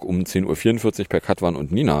hat Hamburg um 10.44 Uhr per Katwan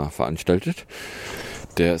und Nina veranstaltet.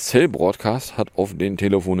 Der Cell-Broadcast hat auf den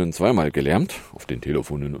Telefonen zweimal gelärmt. Auf den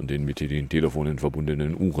Telefonen und den mit den Telefonen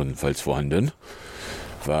verbundenen Uhren, falls vorhanden.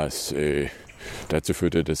 Was dazu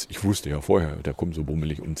führte, dass ich wusste ja vorher, da kommt so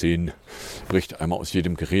bummelig um 10, bricht einmal aus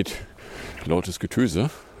jedem Gerät lautes Getöse.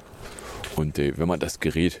 Und wenn man das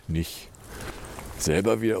Gerät nicht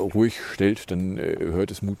selber wieder ruhig stellt, dann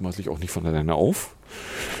hört es mutmaßlich auch nicht von alleine auf.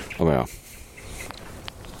 Aber ja.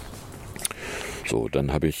 So,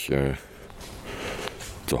 dann habe ich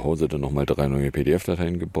zu Hause dann nochmal 3 neue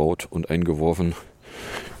PDF-Dateien gebaut und eingeworfen.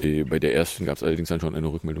 Bei der ersten gab es allerdings dann schon eine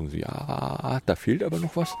Rückmeldung, so, ja, da fehlt aber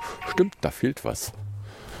noch was. Stimmt, da fehlt was.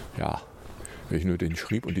 Ja, wenn ich nur den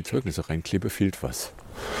Schrieb und die Zeugnisse reinklebe, fehlt was.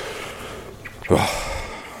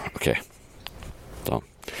 Okay. So.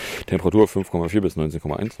 Temperatur 5,4 bis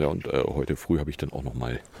 19,1. Ja, und heute früh habe ich dann auch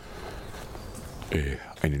nochmal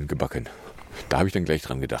einen gebacken. Da habe ich dann gleich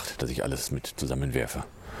dran gedacht, dass ich alles mit zusammenwerfe.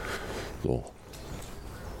 So.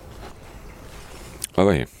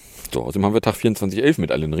 Aber hey. So, außerdem haben wir Tag 24.11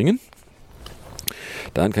 mit allen Ringen.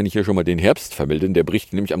 Dann kann ich hier schon mal den Herbst vermelden. Der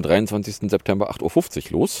bricht nämlich am 23. September 8.50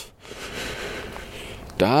 Uhr los.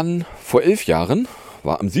 Dann vor 11 Jahren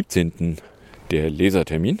war am 17. der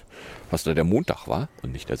Lesertermin, was da der Montag war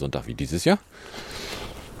und nicht der Sonntag wie dieses Jahr.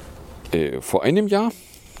 Vor einem Jahr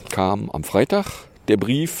kam am Freitag der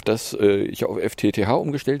Brief, dass ich auf FTTH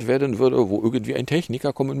umgestellt werden würde, wo irgendwie ein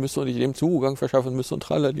Techniker kommen müsste und ich dem Zugang verschaffen müsste und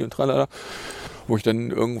tralala und tralala. Wo ich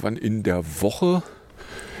dann irgendwann in der Woche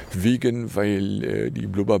weil die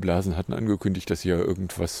Blubberblasen hatten angekündigt, dass sie ja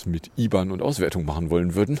irgendwas mit IBAN und Auswertung machen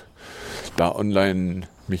wollen würden. Da online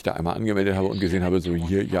mich da einmal angemeldet habe und gesehen habe, so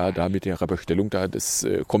hier, ja, da mit der Bestellung da, das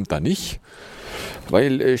kommt da nicht.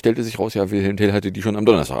 Weil stellte sich raus, ja, Wilhelm Teil hatte die schon am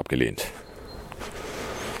Donnerstag abgelehnt.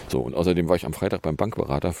 So, und außerdem war ich am Freitag beim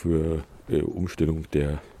Bankberater für Umstellung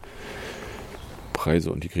der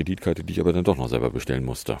Preise und die Kreditkarte, die ich aber dann doch noch selber bestellen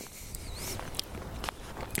musste.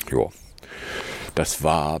 Ja. Das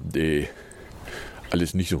war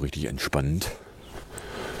alles nicht so richtig entspannend.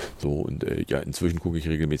 So, und ja, inzwischen gucke ich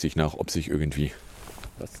regelmäßig nach, ob sich irgendwie...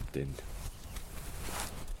 Was denn?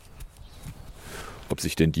 Ob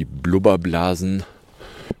sich denn die Blubberblasen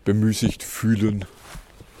bemüßigt fühlen.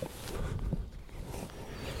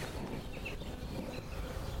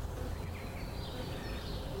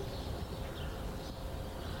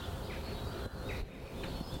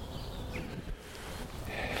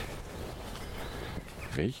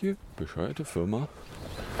 Welche bescheuerte Firma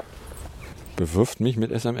bewirft mich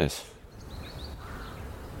mit SMS?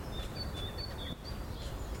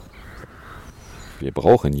 Wir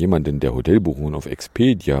brauchen jemanden, der Hotelbuchungen auf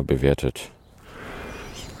Expedia bewertet.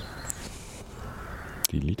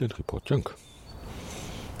 Deleted Report Junk.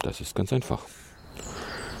 Das ist ganz einfach.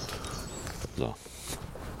 So.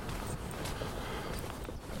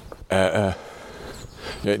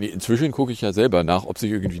 Ja, inzwischen gucke ich ja selber nach, ob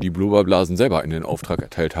sich irgendwie die Blubberblasen selber einen Auftrag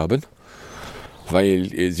erteilt haben.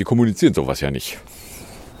 Weil sie kommunizieren sowas ja nicht.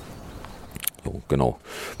 So, genau.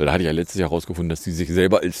 Weil da hatte ich ja letztes Jahr herausgefunden, dass sie sich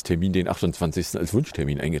selber als Termin, den 28. als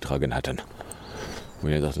Wunschtermin eingetragen hatten.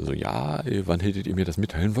 Und er sagte so, ja, wann hättet ihr mir das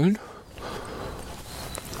mitteilen wollen?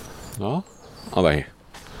 Ja, aber hey.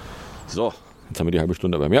 So. Jetzt haben wir die halbe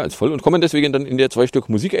Stunde aber mehr als voll und kommen deswegen dann in der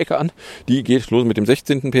 2-Stück-Musikecke an. Die geht los mit dem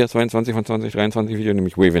 16. PS22 von 2023 Video,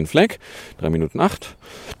 nämlich Wave and Flag, 3 Minuten 8.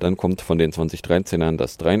 Dann kommt von den 2013ern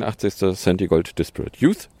das 83. Santigold Disparate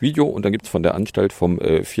Youth Video und dann gibt es von der Anstalt vom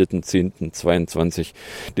 4.10.22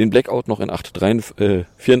 den Blackout noch in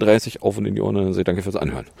 8.34 auf und in die Ohren. Also danke fürs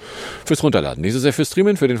Anhören. Fürs Runterladen. Nächstes Jahr fürs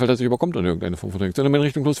Streamen, für den Fall, dass ihr überkommt und irgendeine Form von Reaktion in meine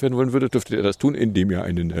Richtung loswerden wollen würdet, dürftet ihr das tun, indem ihr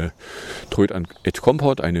einen Tweet an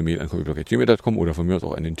ComPod, eine Mail an ComPod@gmail.com oder von mir aus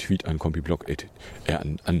auch einen Tweet an ComPod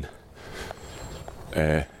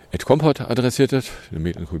adressiert hat, eine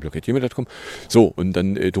Mail an ComPod@gmail.com. So, und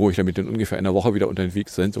dann drohe ich damit in ungefähr einer Woche wieder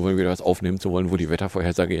unterwegs sein zu wollen, wieder was aufnehmen zu wollen, wo die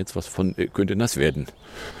Wettervorhersage jetzt was von könnte nass werden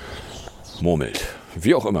murmelt.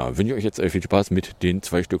 Wie auch immer, wünsche ich euch jetzt viel Spaß mit den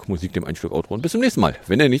 2 Stück Musik, dem 1 Stück Outro und bis zum nächsten Mal,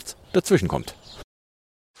 wenn nichts dazwischen kommt.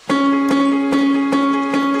 Fire,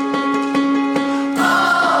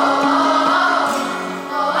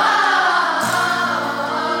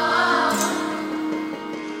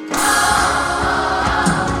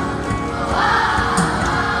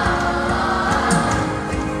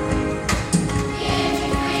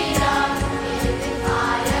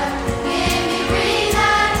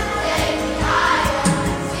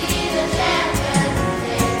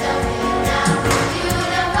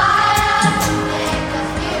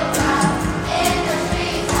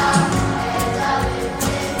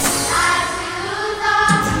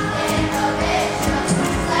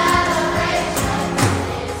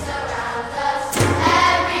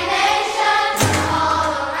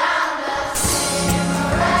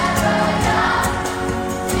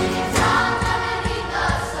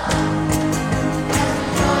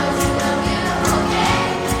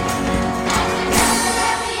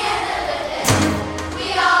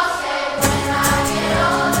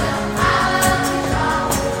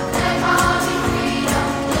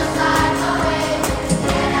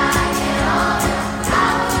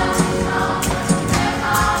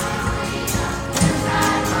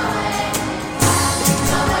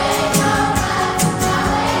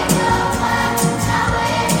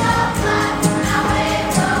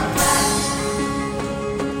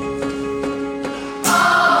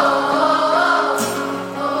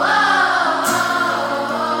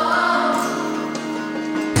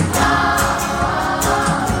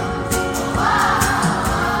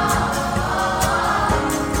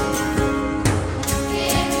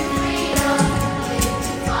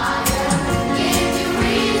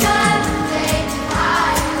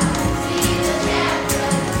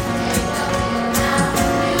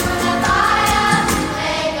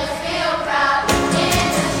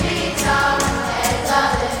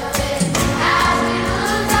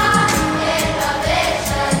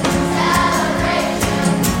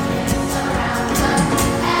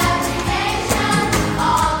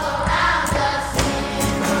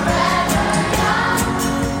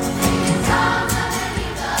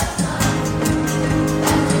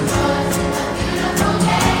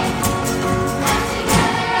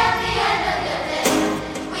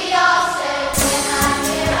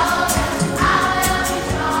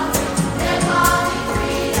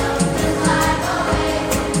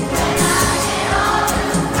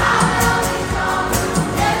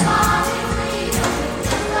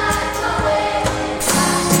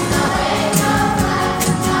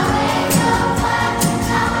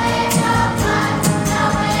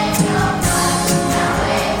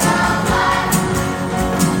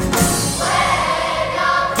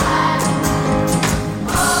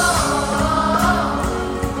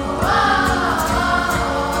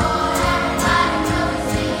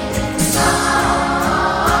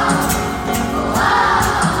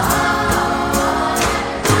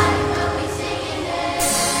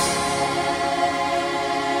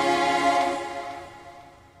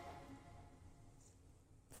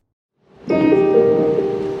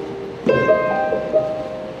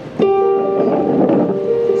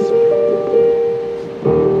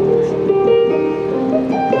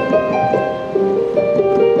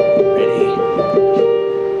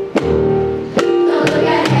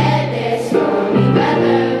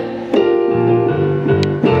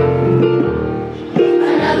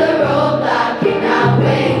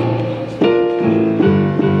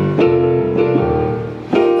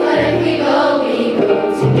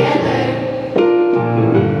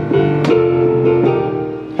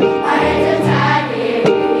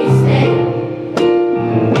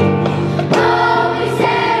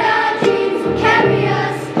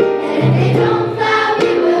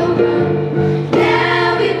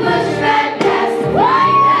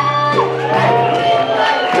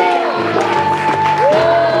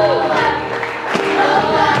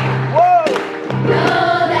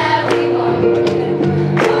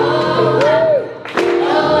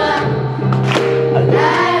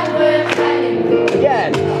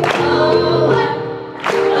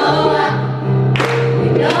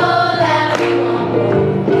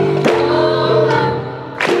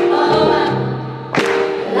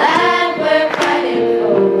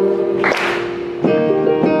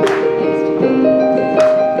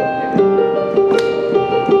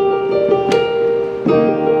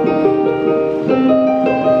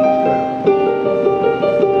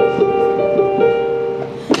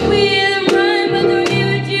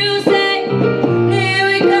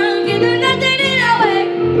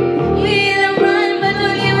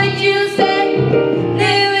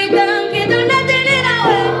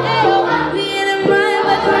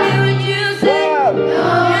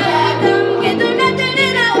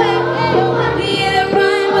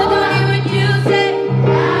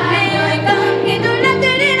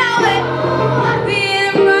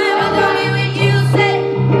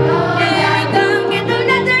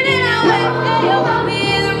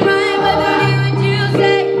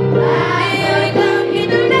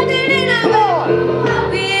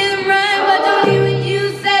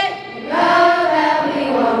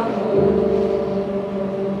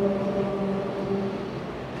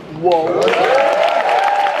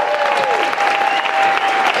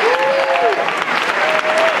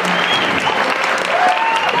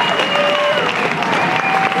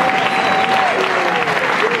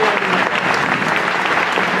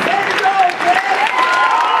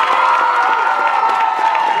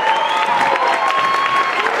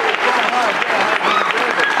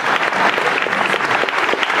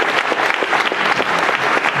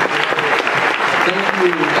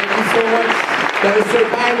 That was so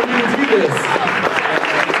kind of you to do this.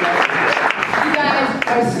 You guys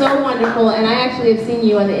are so wonderful, and I actually have seen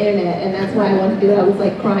you on the internet, and that's why I wanted to do it. I was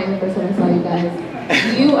like crying the first time I saw you guys.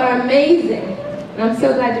 You are amazing, and I'm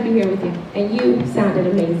so glad to be here with you. And you sounded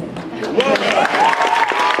amazing.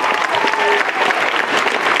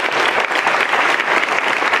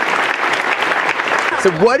 So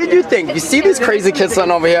what did you think? You see these crazy kids sitting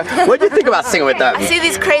over here. What did you think about singing with them? I see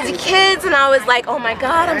these crazy kids and I was like, oh my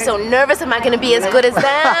God, I'm so nervous. Am I going to be as good as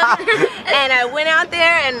them? And I went out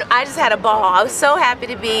there and I just had a ball. I was so happy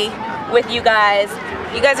to be with you guys.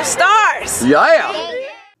 You guys are stars. Ja.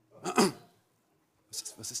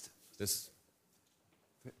 Was ist das?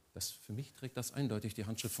 Für mich trägt das eindeutig die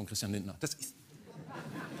Handschrift von Christian Lindner. Das ist...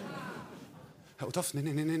 Herr Uthoff,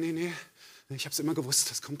 nee. Ich hab's immer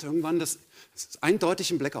gewusst, das kommt irgendwann, das ist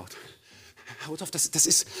eindeutig ein Blackout. Herr Uthoff,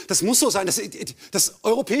 das muss so sein. Das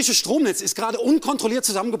europäische Stromnetz ist gerade unkontrolliert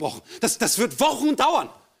zusammengebrochen. Das wird Wochen dauern.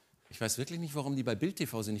 Ich weiß wirklich nicht, warum die bei Bild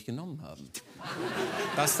TV sie nicht genommen haben.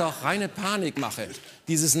 Das ist doch reine Panikmache.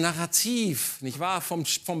 Dieses Narrativ, nicht wahr, vom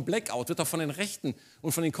Blackout wird doch von den Rechten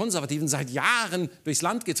und von den Konservativen seit Jahren durchs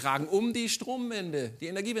Land getragen, um die Stromwende, die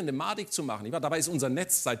Energiewende madig zu machen. Nicht wahr? Dabei ist unser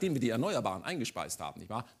Netz, seitdem wir die Erneuerbaren eingespeist haben, nicht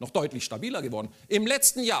wahr, noch deutlich stabiler geworden. Im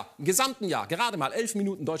letzten Jahr, im gesamten Jahr, gerade mal 11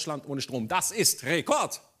 Minuten Deutschland ohne Strom. Das ist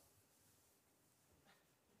Rekord.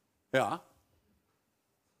 Ja.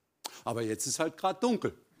 Aber jetzt ist halt gerade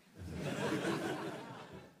dunkel.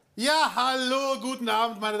 Ja, hallo, guten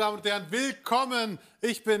Abend, meine Damen und Herren. Willkommen.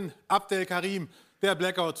 Ich bin Abdel Karim, der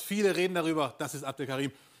Blackout. Viele reden darüber, das ist Abdel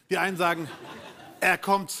Karim. Die einen sagen, er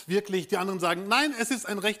kommt wirklich. Die anderen sagen, nein, es ist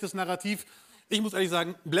ein rechtes Narrativ. Ich muss ehrlich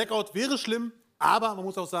sagen, Blackout wäre schlimm. Aber man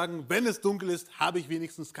muss auch sagen, wenn es dunkel ist, habe ich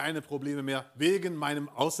wenigstens keine Probleme mehr wegen meinem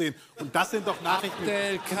Aussehen. Und das sind doch Nachrichten.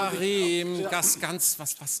 Abdel Karim, was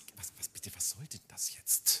soll denn das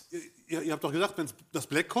jetzt? Ihr habt doch gesagt, wenn das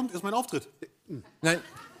Black kommt, ist mein Auftritt. Nein,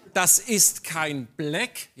 das ist kein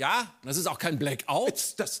Black, ja? Das ist auch kein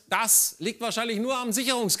Blackout. Das liegt wahrscheinlich nur am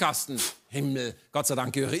Sicherungskasten. Himmel, Gott sei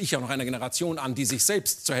Dank gehöre ich ja noch einer Generation an, die sich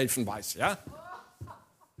selbst zu helfen weiß, ja?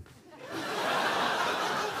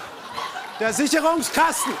 Der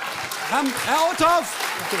Sicherungskasten! Herr Uthoff!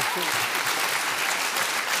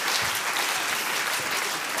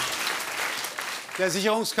 Der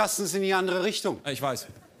Sicherungskasten ist in die andere Richtung. Ich weiß.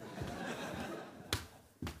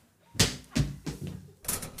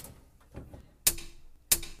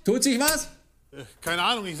 Tut sich was? Keine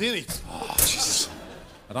Ahnung, ich sehe nichts. Oh, Jesus.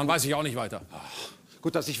 Na, dann weiß ich auch nicht weiter.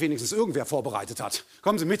 Gut, dass sich wenigstens irgendwer vorbereitet hat.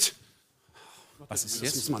 Kommen Sie mit. Was ist Das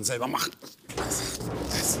jetzt? muss man selber machen. Was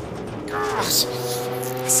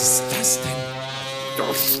ist das denn?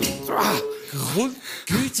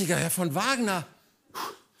 Grundgütiger Herr von Wagner.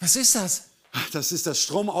 Was ist das? Das ist das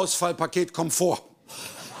Stromausfallpaket Komfort.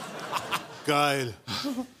 Geil.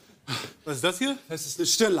 Was ist das hier? Das ist eine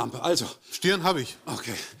Stirnlampe. Also. Stirn habe ich.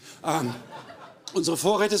 Okay. Unsere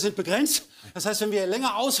Vorräte sind begrenzt. Das heißt, wenn wir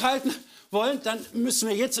länger aushalten wollen, dann müssen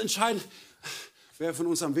wir jetzt entscheiden, wer von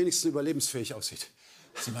uns am wenigsten überlebensfähig aussieht.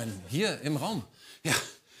 Sie meinen hier im Raum? Ja.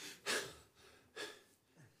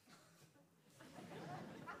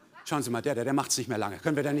 Schauen Sie mal, der macht's nicht mehr lange.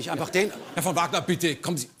 Können wir denn nicht einfach den... Herr von Wagner, bitte,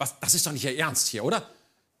 kommen Sie. Das ist doch nicht Ihr Ernst hier, oder?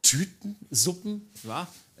 Tütensuppen, ja?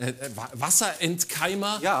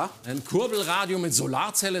 Wasserentkeimer, ja. Ein Kurbelradio mit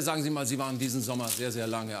Solarzelle. Sagen Sie mal, Sie waren diesen Sommer sehr, sehr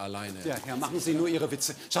lange alleine. Ja, Herr, machen Sie nur Ihre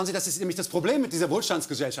Witze. Schauen Sie, das ist nämlich das Problem mit dieser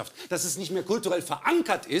Wohlstandsgesellschaft, dass es nicht mehr kulturell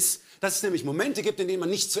verankert ist, dass es nämlich Momente gibt, in denen man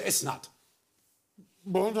nichts zu essen hat.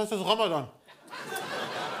 Bei uns heißt das Ramadan.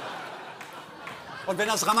 Und wenn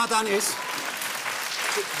das Ramadan ist...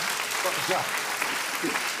 Ja,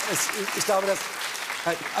 ich glaube, dass...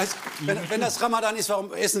 Also, wenn das Ramadan ist,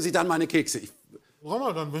 warum essen Sie dann meine Kekse?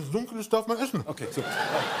 Ramadan, wenn es dunkel ist, darf man essen. Okay, so.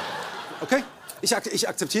 Okay, ich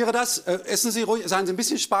akzeptiere das. Essen Sie ruhig, seien Sie ein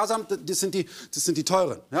bisschen sparsam. Das sind die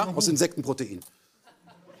teuren, ja? Aus Insektenprotein.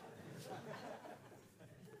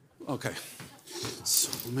 Okay. So,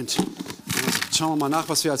 Moment. Schauen wir mal nach,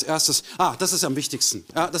 was wir als erstes... das ist am wichtigsten.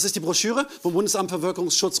 Ja, das ist die Broschüre vom Bundesamt für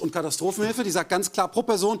Bevölkerungsschutz und Katastrophenhilfe. Die sagt ganz klar, pro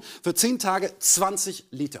Person für 10 Tage 20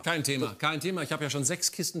 Liter. Kein Thema, kein Thema. Ich habe ja schon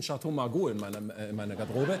 6 Kisten Chateau Margaux in meiner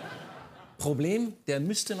Garderobe. Problem, der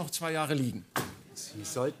müsste noch 2 Jahre liegen. Sie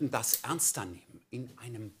sollten das ernster nehmen. In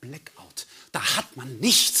einem Blackout, da hat man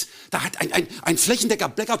nichts. Da hat ein flächendecker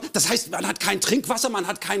Blackout. Das heißt, man hat kein Trinkwasser, man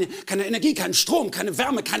hat keine Energie, keinen Strom, keine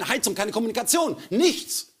Wärme, keine Heizung, keine Kommunikation.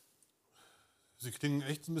 Nichts. Sie klingen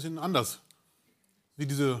echt ein bisschen anders. Wie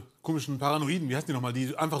diese komischen Paranoiden, wie heißen die nochmal,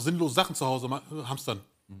 die einfach sinnlos Sachen zu Hause hamstern.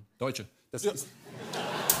 Deutsche. Das ist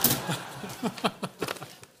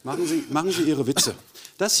Machen Sie Ihre Witze.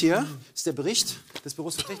 Das hier ist der Bericht des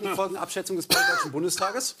Büros für Technikfolgenabschätzung des Deutschen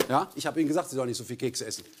Bundestages. Ja, ich habe Ihnen gesagt, Sie sollen nicht so viel Kekse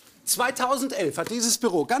essen. 2011 hat dieses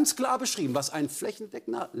Büro ganz klar beschrieben, was ein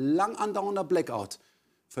flächendeckender, lang andauernder Blackout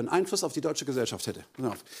für einen Einfluss auf die deutsche Gesellschaft hätte.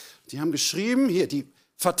 Die haben geschrieben, hier, die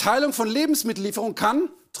Verteilung von Lebensmittellieferungen kann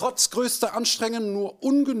trotz größter Anstrengungen nur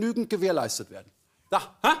ungenügend gewährleistet werden.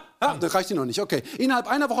 Das reicht Ihnen noch nicht. Okay. Innerhalb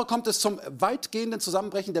einer Woche kommt es zum weitgehenden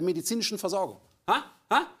Zusammenbrechen der medizinischen Versorgung.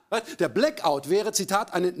 Der Blackout wäre,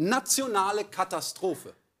 Zitat, eine nationale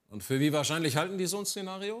Katastrophe. Und für wie wahrscheinlich halten die so ein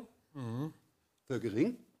Szenario? Für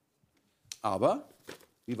gering. Aber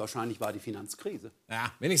wie wahrscheinlich war die Finanzkrise?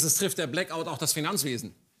 Ja, wenigstens trifft der Blackout auch das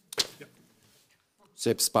Finanzwesen. Ja.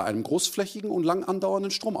 Selbst bei einem großflächigen und lang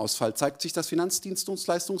andauernden Stromausfall zeigt sich das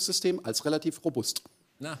Finanzdienstleistungssystem als relativ robust.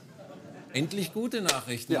 Na, endlich gute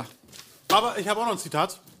Nachrichten. Ja. Aber ich habe auch noch ein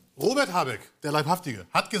Zitat. Robert Habeck, der Leibhaftige,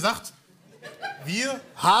 hat gesagt, wir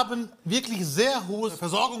haben wirklich sehr hohe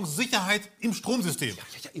Versorgungssicherheit im Stromsystem.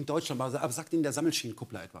 Ja, in Deutschland, aber sagt Ihnen der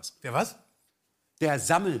Sammelschienenkuppler etwas? Der was? Der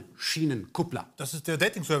Sammelschienenkuppler. Das ist der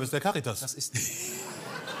Dating-Service der Caritas. Das ist...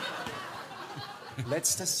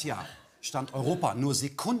 Letztes Jahr stand Europa nur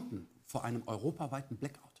Sekunden vor einem europaweiten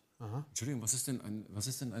Blackout. Aha. Entschuldigung, was ist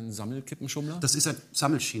denn ein Sammelkippenschummler? Das ist ein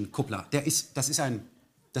Sammelschienenkuppler. Das ist ein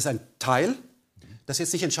Teil. Das ist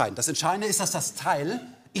jetzt nicht entscheidend. Das Entscheidende ist, dass das Teil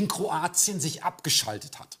in Kroatien sich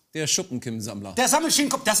abgeschaltet hat. Der Schuppenkimmensammler. Der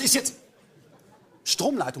Sammelschienenkuppler, das ist jetzt...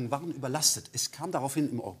 Stromleitungen waren überlastet. Es kam daraufhin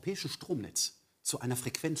im europäischen Stromnetz zu einer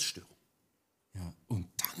Frequenzstörung. Ja, und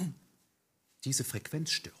dann? Diese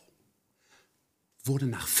Frequenzstörung wurde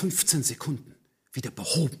nach 15 Sekunden wieder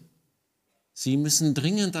behoben. Sie müssen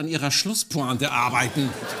dringend an Ihrer Schlusspointe arbeiten.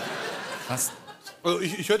 Was? Also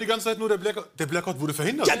ich höre die ganze Zeit nur, der Blackout wurde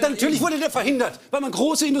verhindert. Ja, natürlich wurde der verhindert, weil man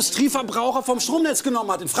große Industrieverbraucher vom Stromnetz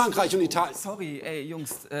genommen hat in Frankreich und Italien. Sorry,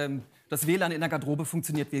 Jungs, das WLAN in der Garderobe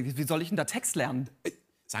funktioniert. Wie soll ich denn da Text lernen?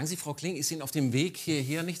 Sagen Sie, Frau Kling, ist Ihnen auf dem Weg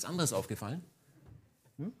hierher nichts anderes aufgefallen?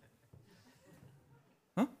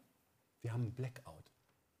 Wir haben einen Blackout.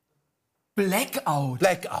 Blackout?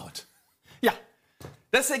 Blackout. Ja.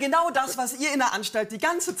 Das ist ja genau das, was ihr in der Anstalt die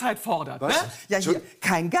ganze Zeit fordert. Ne? Ja, hier,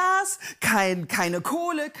 kein Gas, keine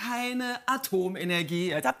Kohle, keine Atomenergie.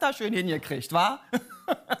 Jetzt habt ihr schön hingekriegt, wa?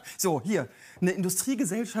 So, hier, eine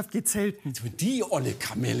Industriegesellschaft geht zelten. Die olle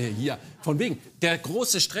Kamelle hier. Von wegen, der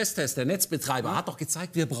große Stresstest der Netzbetreiber hat doch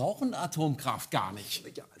gezeigt, wir brauchen Atomkraft gar nicht.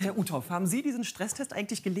 Herr Uthoff, haben Sie diesen Stresstest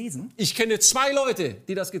eigentlich gelesen? Ich kenne 2 Leute,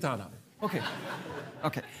 die das getan haben. Okay.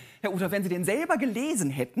 Okay. Herr Uter, wenn Sie den selber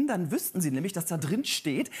gelesen hätten, dann wüssten Sie nämlich, dass da drin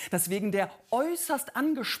steht, dass wegen der äußerst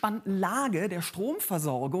angespannten Lage der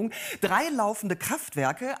Stromversorgung 3 laufende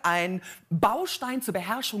Kraftwerke ein Baustein zur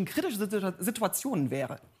Beherrschung kritischer Situationen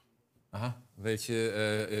wäre. Aha,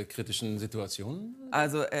 welche kritischen Situationen?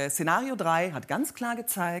 Also Szenario 3 hat ganz klar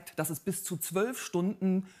gezeigt, dass es bis zu 12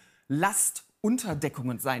 Stunden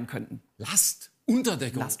Lastunterdeckungen sein könnten.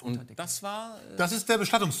 Lastunterdeckung? Und das war... Das ist der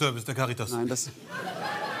Bestattungsservice der Caritas. Nein, das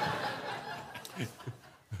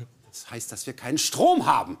heißt, dass wir keinen Strom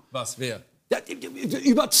haben. Was, wer? Ja,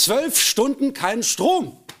 über 12 Stunden keinen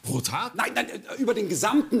Strom. Pro Tag? Nein, über den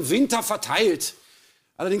gesamten Winter verteilt.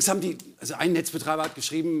 Allerdings haben ein Netzbetreiber hat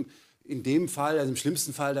geschrieben, in dem Fall, also im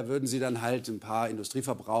schlimmsten Fall, da würden sie dann halt ein paar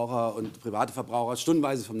Industrieverbraucher und private Verbraucher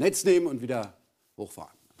stundenweise vom Netz nehmen und wieder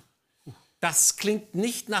hochfahren. Das klingt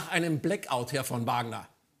nicht nach einem Blackout, Herr von Wagner.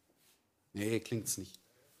 Nee, klingt's nicht.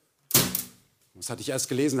 Das hatte ich erst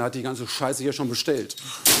gelesen, da hat die ganze Scheiße hier schon bestellt.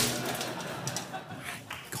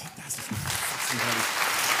 Gott, das ist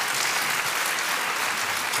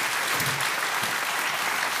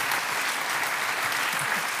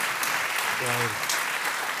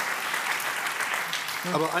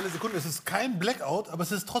Aber eine Sekunde, es ist kein Blackout, aber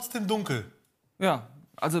es ist trotzdem dunkel. Ja,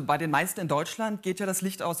 also bei den meisten in Deutschland geht ja das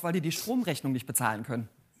Licht aus, weil die Stromrechnung nicht bezahlen können.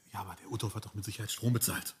 Ja, aber der Uthoff hat doch mit Sicherheit Strom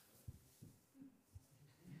bezahlt.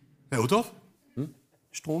 Herr Uthoff?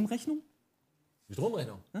 Stromrechnung? Die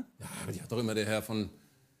Stromrechnung? Ja, aber die hat doch immer der Herr von...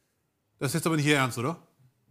 Das ist jetzt aber nicht Ihr Ernst, oder?